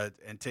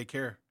take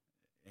care.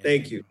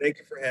 Thank you. Thank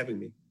you for having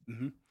me.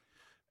 Mm-hmm.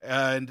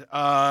 And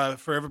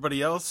for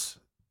everybody else,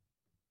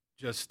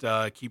 just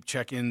keep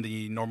checking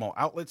the normal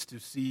outlets to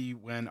see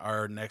when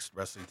our next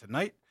Wrestling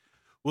Tonight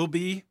will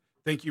be.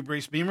 Thank you,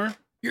 Brace Beamer.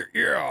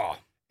 Yeah.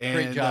 And,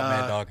 Great job,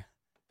 Mad Dog.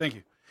 Thank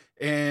you.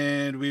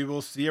 And we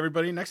will see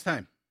everybody next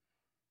time.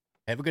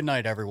 Have a good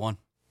night, everyone.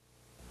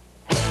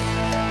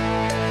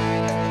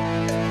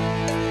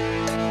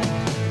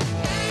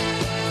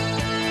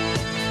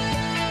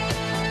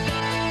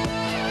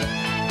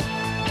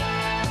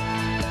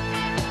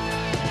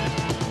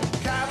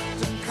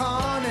 Captain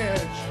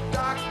Carnage,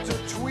 Dr.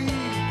 Tweed,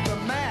 The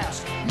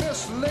Mask,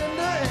 Miss Linda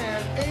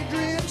and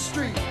Adrian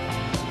Street,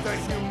 the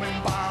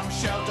Human Bomb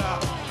Shelter,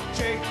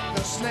 Jake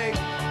the Snake.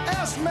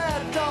 Ask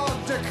Mad Dog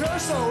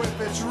DeCurso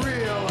if it's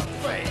real or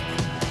fake.